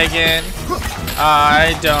this guy again?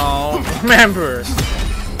 I don't remember.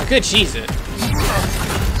 I could cheese it.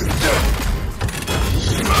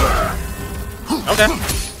 Okay.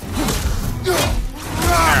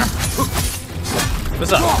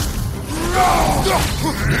 What's up?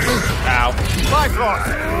 Ow.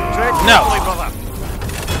 No.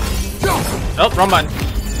 Oh, wrong button.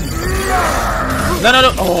 No.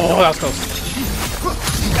 Oh, that was close.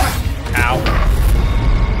 Ow.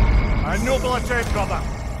 A noble attempt, brother.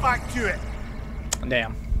 Back to it.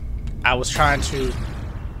 Damn. I was trying to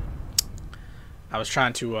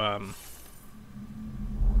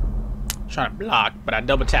block, but I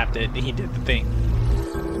double tapped it and he did the thing.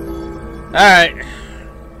 Alright.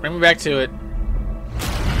 Bring me back to it.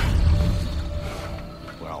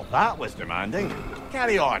 Well, that was demanding.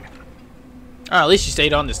 Carry on. Oh, at least she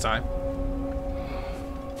stayed on this time.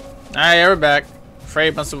 Alright, yeah, we're back.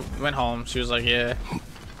 Frey must have went home. She was like, yeah.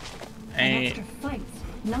 An extra fight,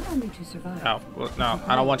 not only to survive. Oh, well, no.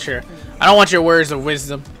 I don't want your words of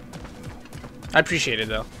wisdom. I appreciate it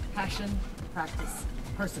though. Passion, practice,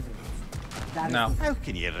 perseverance. That No. is How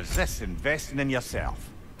can you resist investing in yourself?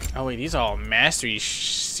 Oh wait, these are all mastery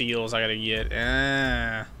seals I gotta get.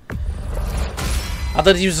 I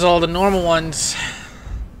thought these was all the normal ones.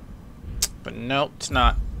 But nope, it's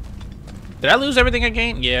not. Did I lose everything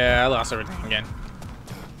again? Yeah, I lost everything again.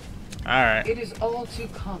 Alright. It is all too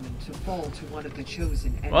common to fall to one of the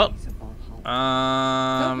chosen enemies of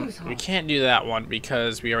Valhalla. We can't do that one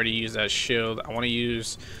because we already used that shield. I want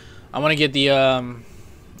to get the oh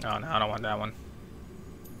no, I don't want that one.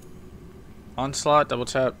 Onslaught, double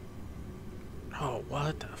tap. Oh,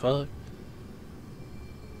 what the fuck?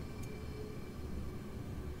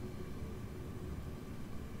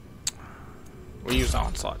 We use the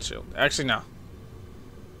onslaught shield. Actually, no.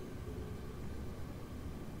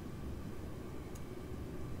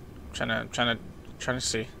 Trying to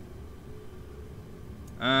see.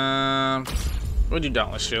 We'll do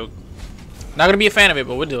Dauntless Shield. Not gonna be a fan of it,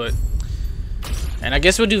 but we'll do it. And I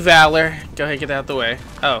guess we'll do Valor. Go ahead, get that out the way.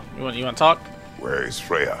 Oh, you want to talk? Where is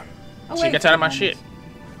Freya? She gets out of my shit.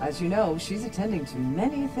 As you know, she's attending to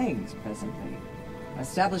many things presently.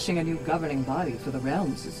 Establishing a new governing body for the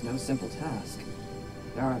realms is no simple task.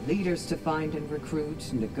 There are leaders to find and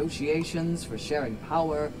recruit, negotiations for sharing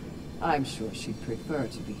power. I'm sure she'd prefer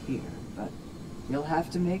to be here, but you'll have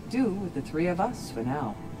to make do with the three of us for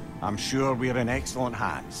now. I'm sure we're in excellent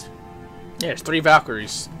hands. Yeah, it's 3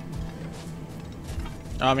 Valkyries.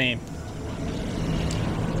 I mean,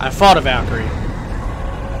 I fought a Valkyrie.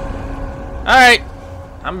 Alright,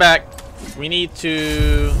 I'm back. We need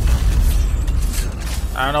to...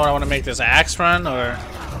 I don't know what I want to make this axe run, or...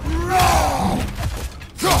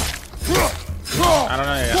 I don't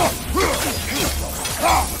know yet.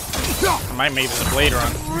 I might make this a blade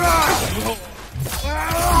run.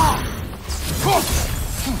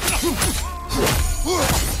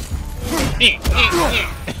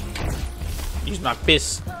 Use my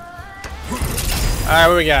fist. Alright,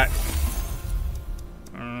 what we got?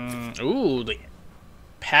 Ooh, the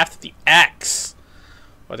path of the axe.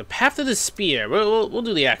 Or the path of the spear. We'll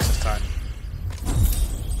do the axe this time.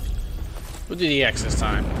 We'll do the axe this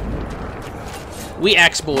time. We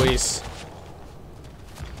axe boys.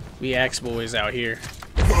 We axe boys out here.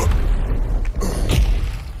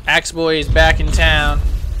 Axe boys back in town.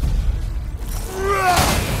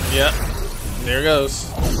 Yep. There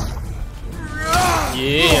goes.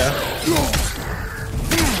 Yeah.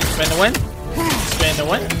 Spin the win. Spin the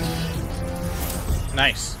win.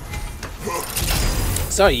 Nice.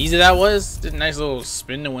 So easy that was. Did a nice little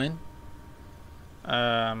spin to win.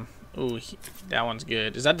 Ooh, that one's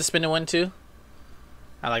good. Is that the spin to win too?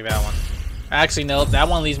 I like that one. Actually, no, that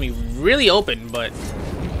one leaves me really open, but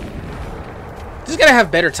just gotta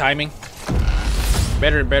have better timing.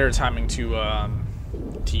 Better timing to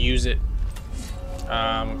use it.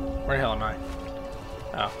 Where the hell am I?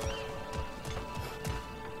 Oh.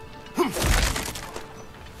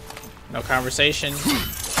 No conversation?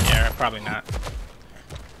 Yeah, probably not.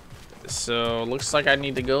 So, looks like I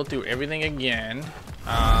need to go through everything again.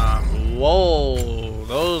 Whoa,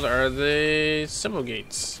 those are the symbol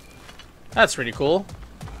gates. That's pretty cool.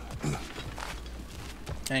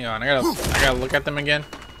 Hang on, I gotta look at them again.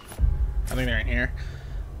 I think they're in here.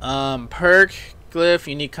 Perk, glyph,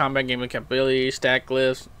 unique combat game capability, stack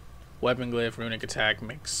glyphs, weapon glyph, runic attack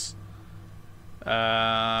mix.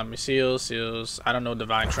 Seals. I don't know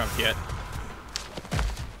divine trump yet.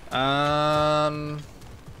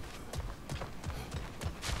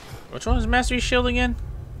 Which one is mastery shield again?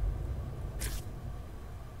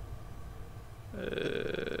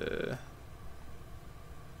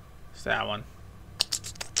 It's that one.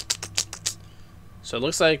 So it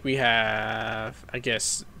looks like we have, I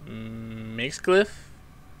guess, mixed glyph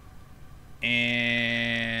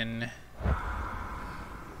and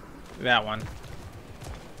that one.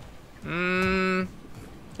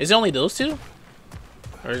 Is it only those two?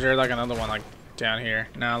 Or is there like another one like down here?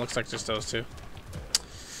 No, it looks like just those two.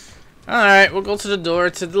 Alright, we'll go to the door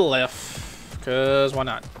to the left. Cause why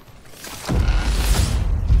not?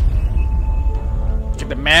 Get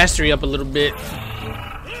the mastery up a little bit.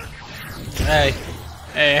 Hey.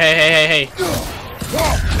 Hey.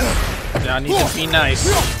 I need to be nice.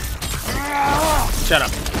 Shut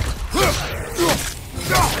up.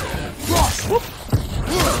 Whoop.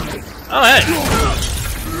 Oh, hey.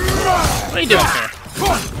 What are you doing here? I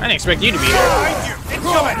didn't expect you to be here.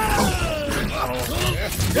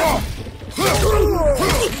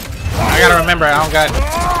 I gotta remember, I don't got...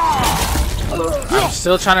 I'm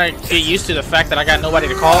still trying to get used to the fact that I got nobody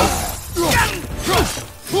to call.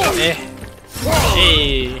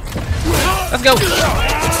 Hey. Let's go.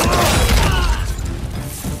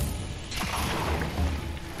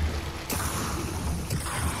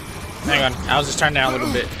 Hang on, I was just turning down a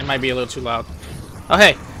little bit. It might be a little too loud. Oh,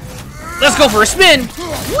 hey. Let's go for a spin.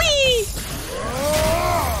 Whee!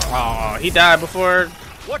 Oh, he died before.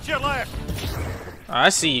 Watch your left. Oh, I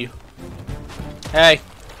see you. Hey.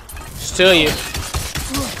 Still you.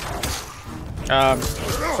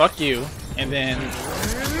 Fuck you. And then...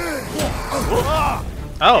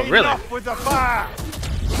 Oh, really?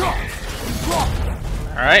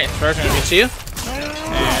 Alright, first I'm gonna get you.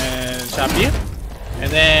 And chop you.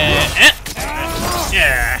 And then...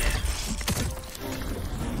 Yeah.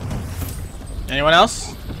 Anyone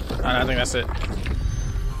else? Oh, no, I think that's it.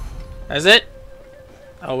 That's it?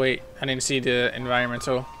 Oh, wait. I didn't see the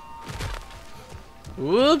environmental.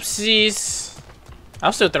 Whoopsies.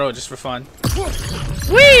 I'll still throw it just for fun.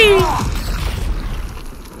 Whee!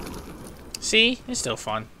 See? It's still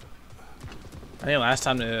fun. I think last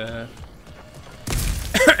time the...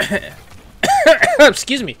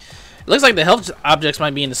 Excuse me. It looks like the health objects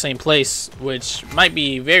might be in the same place, which might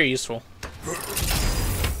be very useful.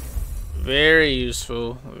 Very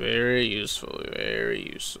useful. Very useful.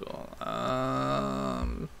 Very useful.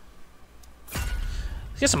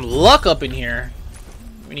 Let's get some luck up in here.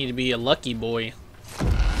 We need to be a lucky boy.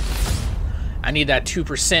 I need that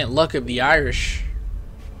 2% luck of the Irish.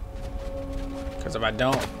 Because if I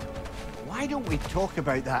don't... Why don't we talk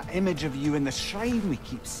about that image of you in the shrine we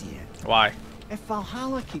keep seeing? Why? If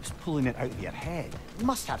Valhalla keeps pulling it out of your head, it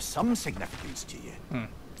must have some significance to you.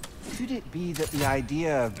 Could it be that the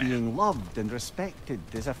idea of being loved and respected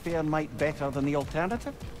is a fair mite better than the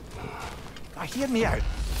alternative? Now, hear me out.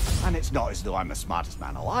 And it's not as though I'm the smartest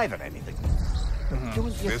man alive or anything. But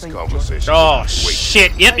don't you This think conversation. Oh,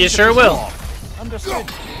 shit. Yep, you sure will. Understood.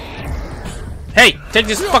 Hey, take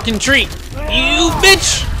this fucking treat. You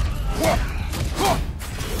bitch!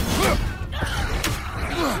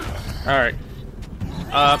 Alright.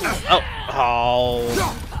 Oh.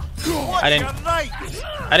 I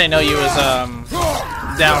didn't know you was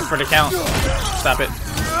down for the count. Stop it.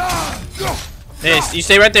 Hey, you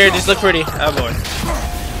stay right there, just look pretty. Oh boy.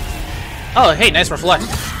 Oh, hey, nice reflect.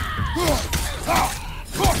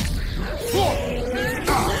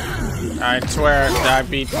 I swear I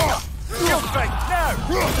beat.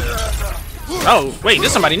 Oh, wait, this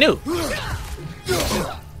is somebody new.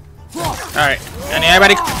 Alright, and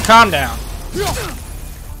everybody calm down.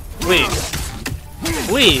 Please.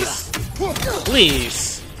 Please.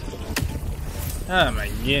 Please. Oh my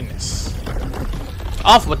goodness.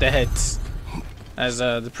 Off with the heads. As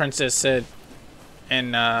the princess said.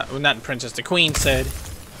 And, well, not the princess, the queen said.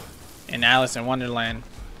 In Alice in Wonderland.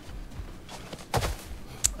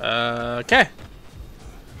 Okay.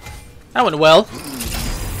 That went well.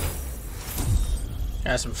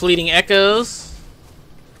 Got some fleeting echoes.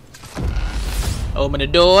 Open the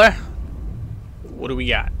door. What do we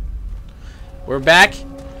got? We're back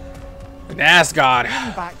in Asgard.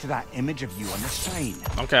 Going back to that image of you on the shrine.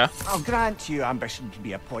 Okay. I'll grant you ambition can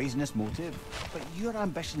be a poisonous motive, but your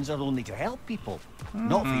ambitions are only to help people,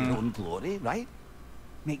 not for your own glory, right?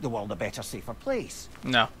 Make the world a better, safer place.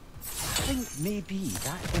 No. I think maybe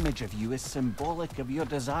that image of you is symbolic of your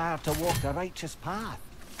desire to walk a righteous path.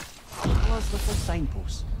 Valhalla's little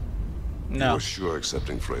signpost. No. You're sure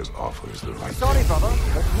accepting Freya's offer is the right Sorry, brother,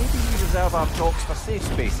 but maybe we reserve our talks for safe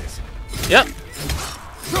spaces. Yep.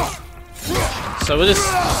 So we'll just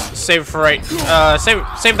save it for right.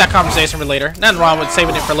 Save that conversation for later. Nothing wrong with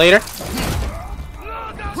saving it for later.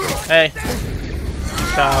 Hey.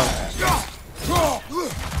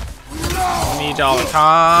 I need y'all to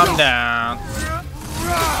calm down.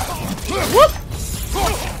 Whoop.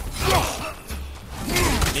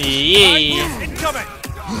 Yeah.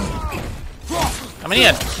 How many?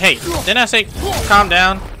 Hey, didn't I say calm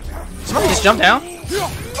down? Somebody just jump down?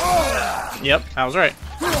 Yep, I was right.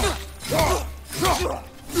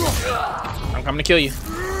 I'm coming to kill you.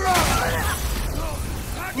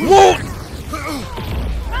 Whoa!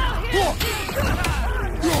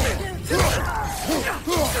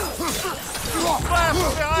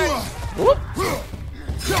 Whoop.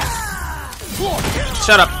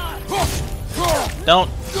 Shut up. Don't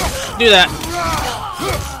do that.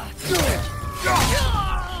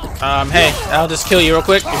 Hey, I'll just kill you real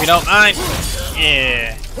quick if you don't mind.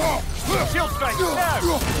 Yeah.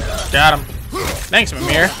 Got him. Thanks,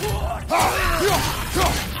 Mimir.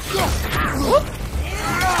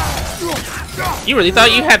 You really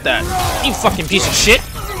thought you had that? You fucking piece of shit.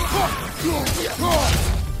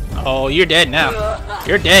 Oh, you're dead now.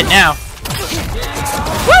 You're dead now.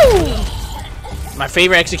 Woo! My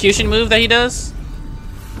favorite execution move that he does.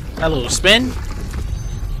 That little spin.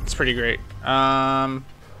 It's pretty great. No,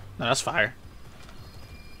 that's fire.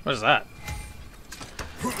 What is that?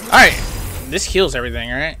 Alright. This heals everything,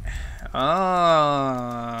 right?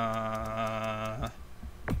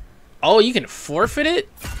 Oh, you can forfeit it?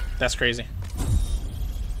 That's crazy.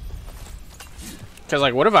 Because,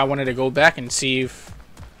 like, what if I wanted to go back and see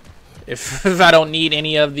if I don't need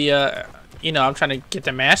any of the, you know, I'm trying to get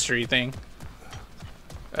the mastery thing.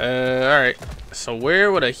 Alright. So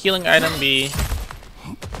where would a healing item be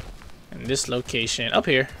in this location? Up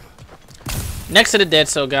here. Next to the dead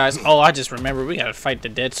soul, guys. Oh, I just remembered. We gotta fight the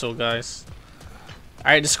dead soul, guys.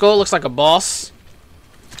 Alright, the skull looks like a boss.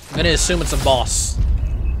 I'm gonna assume it's a boss.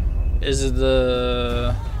 Is it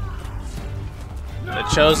the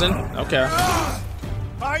chosen? Okay.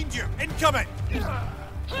 Behind you, incoming.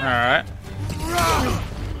 Alright.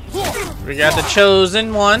 We got the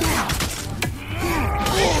chosen one.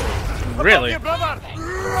 Really? We're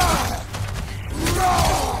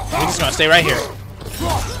just gonna stay right here.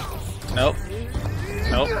 Nope.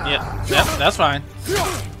 Nope. Yep. Yep. That's fine.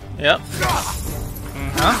 Yep.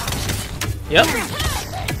 Yep.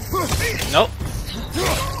 Nope.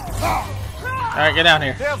 Alright, get down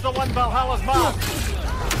here. There's the one Valhalla's mark.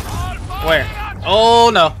 Where?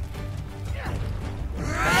 Oh no.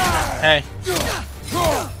 Hey.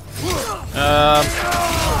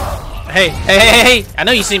 Hey. I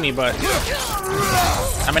know you see me, but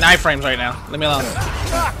I'm in iframes right now. Leave me alone.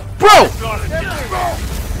 Bro!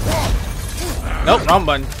 Nope, wrong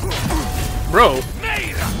button. Bro.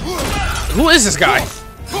 Who is this guy?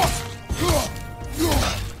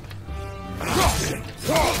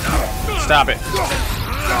 Stop it.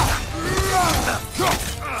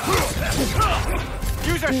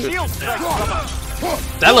 Use a shield strike.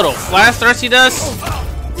 That little flash thrust he does?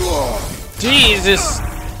 Jesus.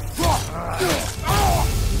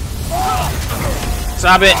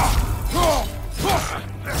 Stop it.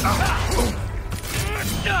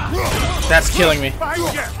 That's killing me.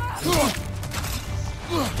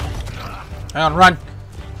 Hang on, run.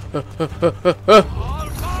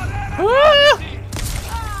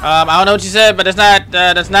 I don't know what you said, but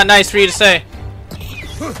that's not nice for you to say.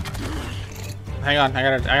 Hang on,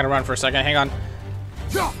 I gotta run for a second. Hang on.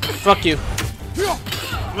 Fuck you.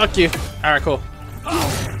 Fuck you. All right, cool.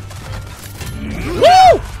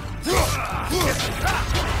 Woo!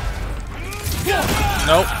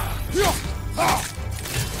 Nope.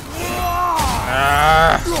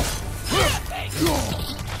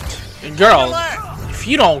 Girl, if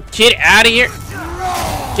you don't get out of here,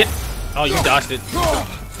 get. Oh, you dodged it.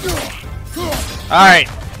 All right,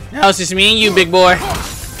 now it's just me and you, big boy.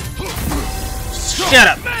 Shut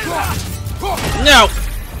up. No.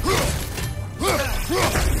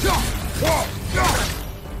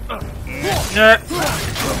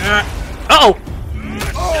 Uh-oh.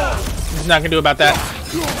 There's nothing I can do about that.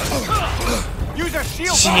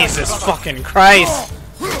 Jesus fucking Christ.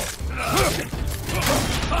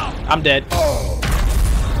 I'm dead.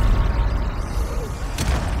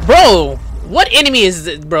 Bro, what enemy is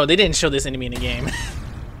this? Bro, they didn't show this enemy in the game.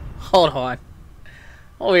 Hold on.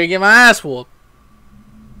 Oh, you're getting my ass whooped.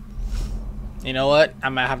 You know what? I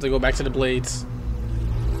might have to go back to the blades.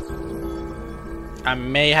 I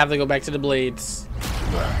may have to go back to the blades.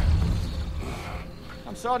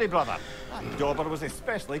 I'm sorry, brother. That dauber was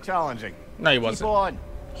especially challenging. No, he Keep wasn't. on.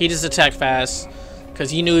 He just attacked fast, cause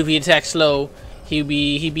he knew if he attacked slow, he'd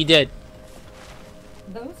be dead.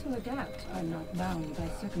 Those who adapt are not bound by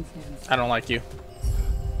circumstance. I don't like you.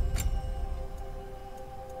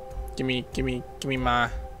 Give me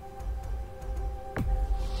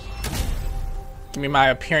my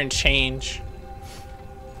appearance change.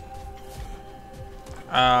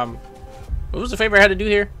 What was the favor I had to do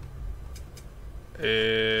here?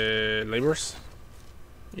 Laborers?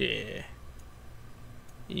 Yeah.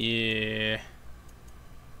 Yeah.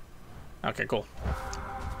 Okay, cool.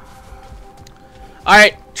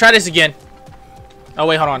 Alright, try this again. Oh,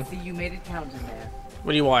 wait, hold on. See, you made it count in there.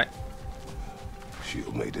 What do you want?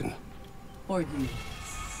 Shield Maiden. For you.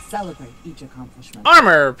 Celebrate each accomplishment.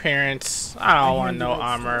 Armor appearance. I don't want no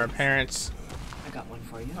armor appearance. I got one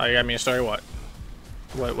for you. Oh, you got me a story? What?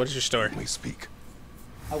 What is your story? Let me speak.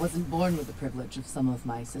 I wasn't born with the privilege of some of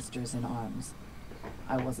my sisters in arms.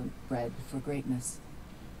 I wasn't bred for greatness.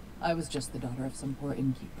 I was just the daughter of some poor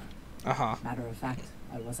innkeeper. Uh-huh. Matter of fact,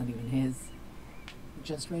 I wasn't even his. He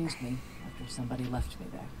just raised me after somebody left me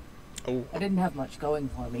there. Oh. I didn't have much going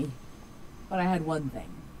for me, but I had one thing.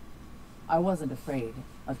 I wasn't afraid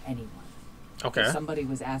of anyone. Okay. If somebody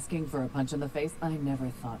was asking for a punch in the face, I never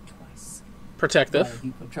thought twice. Protective. Well,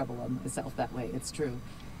 you put trouble on myself that way, it's true.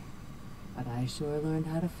 But I sure learned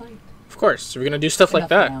how to fight. Of course. So we're gonna do stuff like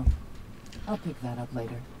that. Now. I'll pick that up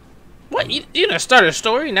later. What? You gonna start a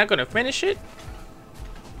story? You're not gonna finish it?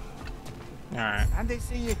 Alright. And they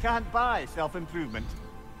say you can't buy self-improvement.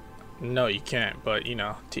 No, you can't, but you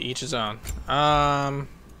know, to each his own.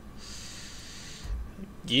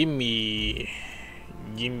 Give me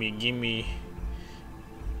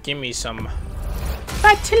some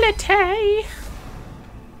vitality.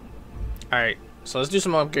 Alright, so let's do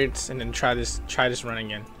some upgrades and then try this run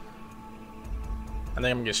again.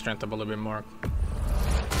 think I'm gonna get strength up a little bit more.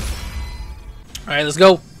 Alright, let's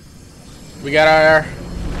go. We got our...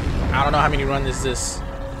 I don't know how many runs is this.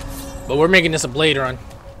 But we're making this a blade run.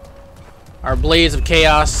 Our blades of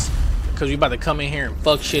chaos. Because we about to come in here and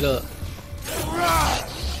fuck shit up.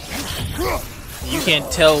 You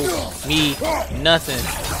can't tell me nothing.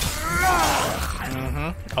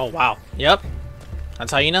 Oh, wow. Yep.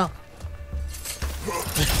 That's how you know.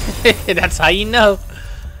 That's how you know.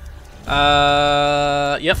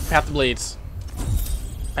 Yep, path the blades.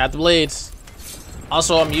 Path the blades.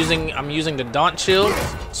 Also, I'm using the daunt shield,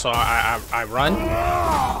 so I run,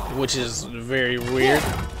 which is very weird.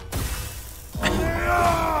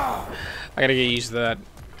 I gotta get used to that.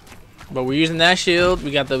 But we're using that shield.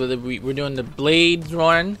 We got we're doing the blade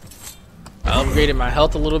run. I upgraded my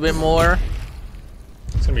health a little bit more.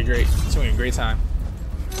 It's gonna be great. It's gonna be a great time.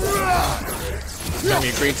 It's gonna be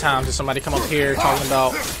a great time to somebody come up here talking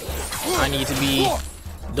about I need to be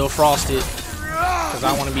defrosted because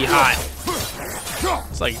I want to be hot.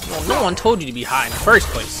 It's like, well, no one told you to be hot in the first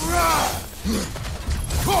place.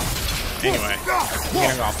 Anyway, we're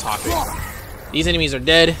getting off topic. These enemies are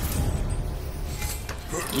dead.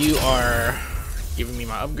 You are giving me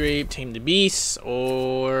my upgrade, Tame the Beast,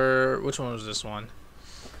 or which one was this one?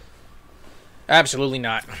 Absolutely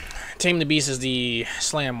not. Tame the Beast is the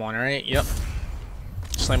slam one, right? Yep.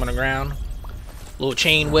 Slam on the ground. Little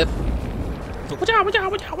chain whip.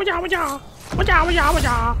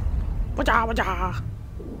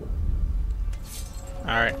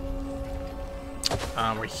 Alright.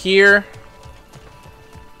 We're here.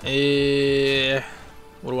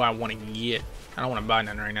 What do I want to get? I don't want to buy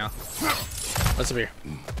nothing right now. What's up here?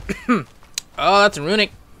 Oh, that's a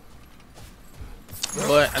runic.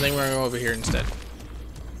 But I think we're going to go over here instead.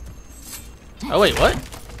 Oh, wait, what?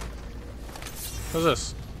 What's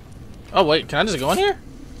this? Oh, wait, can I just go in here?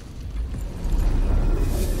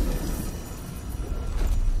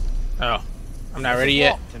 Oh, I'm not ready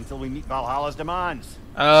yet. Until we meet Valhalla's demands.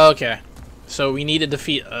 Okay, so we need to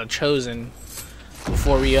defeat a chosen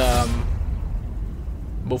before we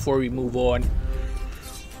move on.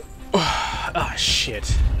 Oh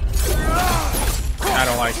shit! I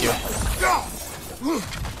don't like you.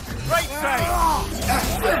 Right side.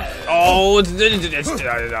 Oh, oh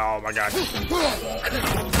my god!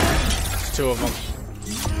 It's two of them.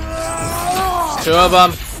 It's two of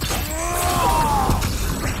them.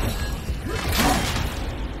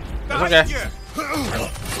 It's okay.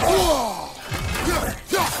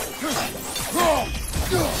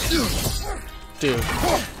 Dude.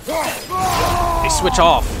 They switch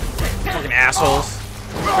off. Fucking assholes.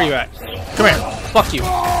 Where you at? Come here. Fuck you.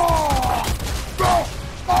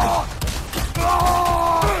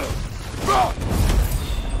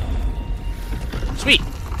 Sweet.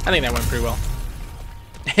 I think that went pretty well.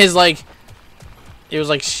 It's like... It was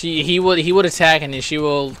like he would attack and then she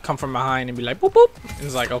will come from behind and be like boop boop. And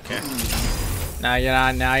it's like okay. Now you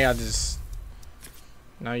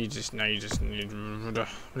just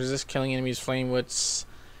what is this? Killing enemies flame wits,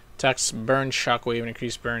 attacks burn shockwave and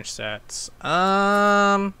increase burn stats.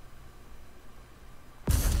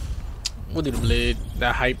 We'll do the blade,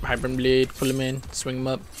 that hyper blade, pull him in, swing him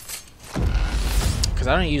up. Cause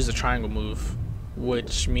I don't use the triangle move,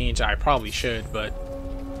 which means I probably should, but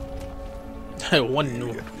one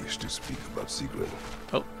new. I wish to speak about Sigrun.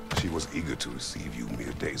 Oh. She was eager to receive you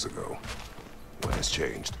mere days ago. What has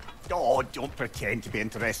changed? Oh, don't pretend to be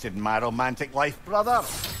interested in my romantic life, brother.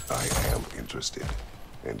 I am interested,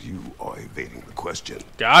 and you are evading the question.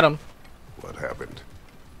 Got him. What happened?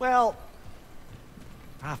 Well,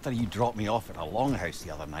 after you dropped me off at a longhouse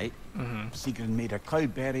the other night, Sigrun made a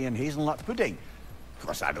cloudberry and hazelnut pudding. Of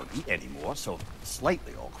course, I don't eat anymore, so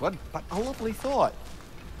slightly awkward, but a lovely thought.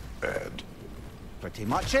 And? Pretty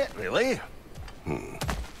much it, really.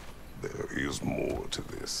 There is more to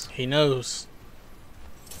this. He knows.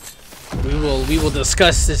 We will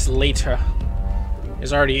discuss this later.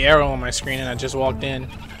 There's already arrow on my screen and I just walked in.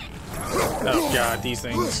 Oh god, these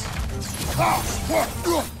things.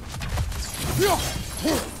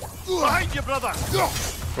 Behind you, brother.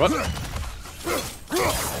 What?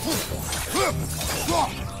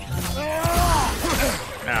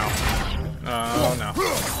 Ow. Oh no.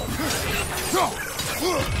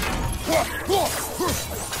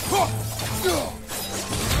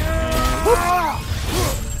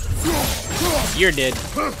 You're dead.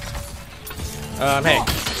 Hey,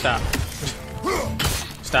 stop.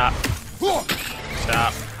 Stop.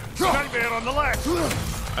 Stop. Nightmare on the left.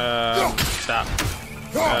 Stop.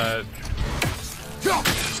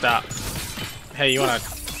 Stop. Hey, you wanna...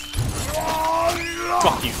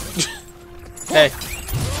 Fuck you. Hey.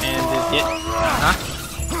 And this,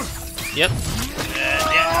 yep. Yep.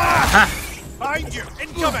 Aha! Behind you!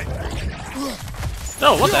 Incoming!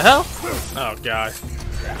 Oh, what the hell? Oh, God.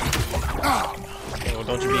 Oh,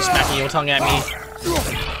 don't you be smacking your tongue at me.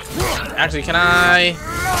 Actually, can I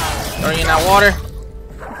throw you in that water?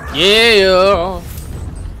 Yeah!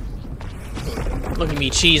 Look at me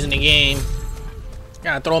cheesing the game.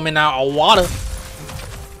 Gotta throw him in that water.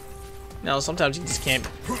 No, sometimes you just can't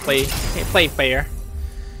play fair.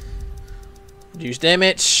 Reduce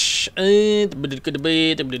damage. Ooh,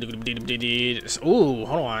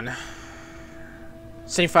 hold on.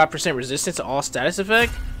 75% resistance to all status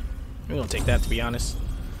effect. We're gonna take that, to be honest.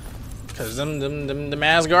 Cause them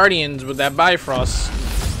Asgardians with that Bifrost.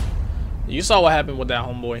 You saw what happened with that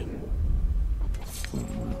homeboy.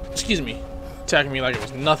 Excuse me. Attacking me like it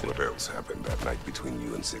was nothing. What else happened that night between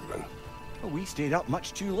you and Sigrun? Well, we stayed up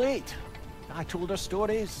much too late. I told her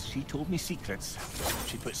stories, she told me secrets.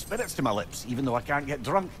 She put spirits to my lips, even though I can't get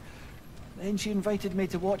drunk. Then she invited me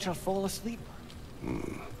to watch her fall asleep.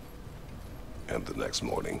 And the next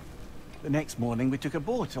morning? The next morning we took a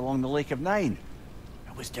boat along the Lake of Nine.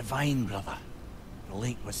 It was divine, brother. The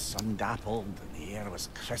lake was sun-dappled, and the air was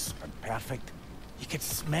crisp and perfect. You could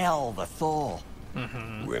smell the thaw.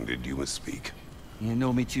 When did you misspeak? You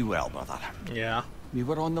know me too well, brother. Yeah. We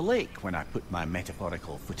were on the lake when I put my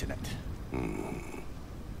metaphorical foot in it.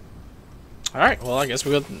 Alright, well, I guess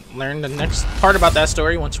we'll learn the next part about that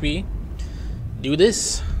story once we do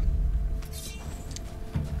this.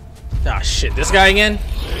 Ah, shit. This guy again?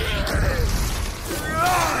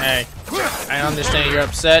 Hey, I understand you're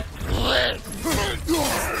upset.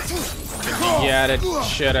 Get it.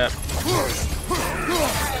 Shut up.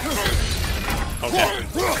 Okay.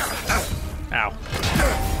 Ow.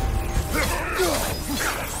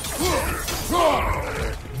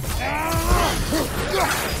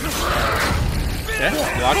 Okay,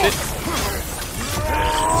 blocked it.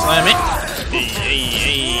 Slam it.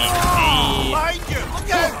 Hey.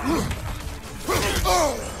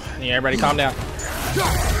 Yeah, everybody calm down.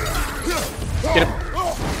 Get him.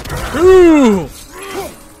 Ooh!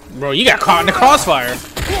 Bro, you got caught in the crossfire.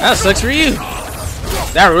 That sucks for you.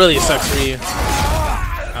 That really sucks for you.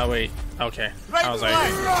 Oh, wait. Okay. I was like...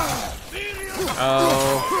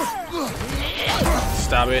 Oh.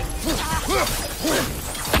 Stop it.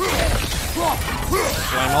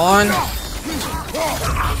 Flame on.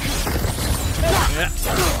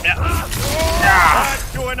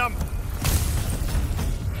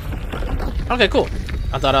 Okay, cool.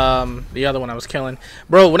 I thought the other one I was killing.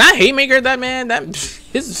 Bro, when I haymaker that man, that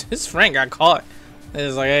his friend got caught.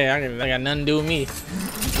 It's like, hey, I got nothing to do with me.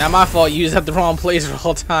 Not my fault you was at the wrong place the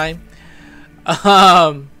whole time.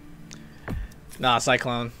 Nah,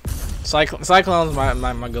 Cyclone. Cyclone's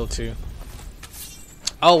my go-to.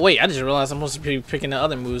 Oh wait, I just realized I'm supposed to be picking the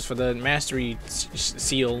other moves for the mastery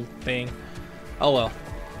seal thing. Oh well.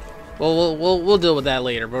 We'll deal with that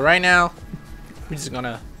later. But right now, we're just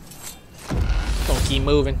gonna keep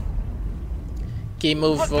moving. Keep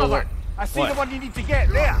moving forward. I see the one you need to get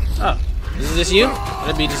there. Oh, is this you?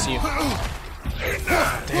 That'd be just you.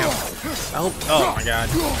 Damn. I hope. Oh my god.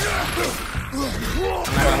 I'm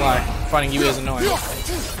not gonna lie. Fighting you is annoying.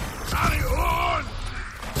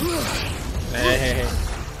 Hey.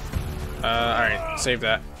 Alright, save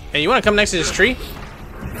that. Hey, you wanna come next to this tree?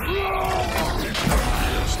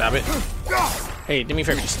 Stop it. Hey, do me a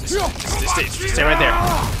favor. Stay right there.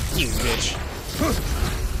 You bitch.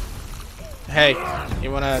 Hey,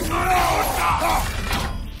 you wanna...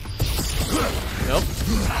 Nope.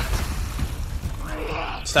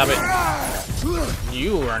 Stop it.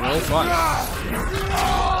 You are no fun.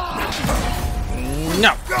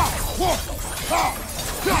 No.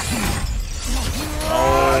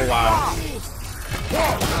 Oh, wow.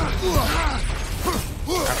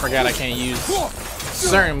 I forgot I can't use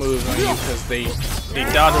certain moves on you because they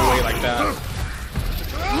dodge away like that.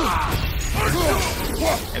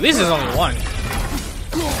 At least there's only one.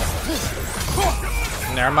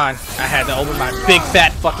 Never mind. I had to open my big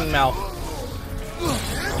fat fucking mouth.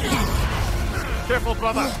 Careful,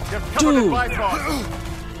 brother. Dude.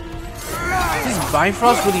 Does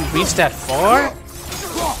Bifrost really reach that far?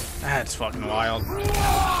 That's fucking wild.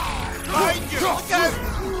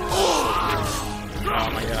 Oh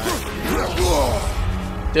my god.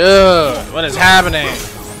 Dude, what is happening?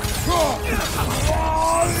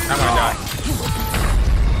 I'm gonna die.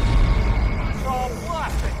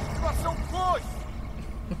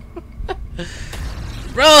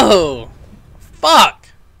 Bro! Fuck!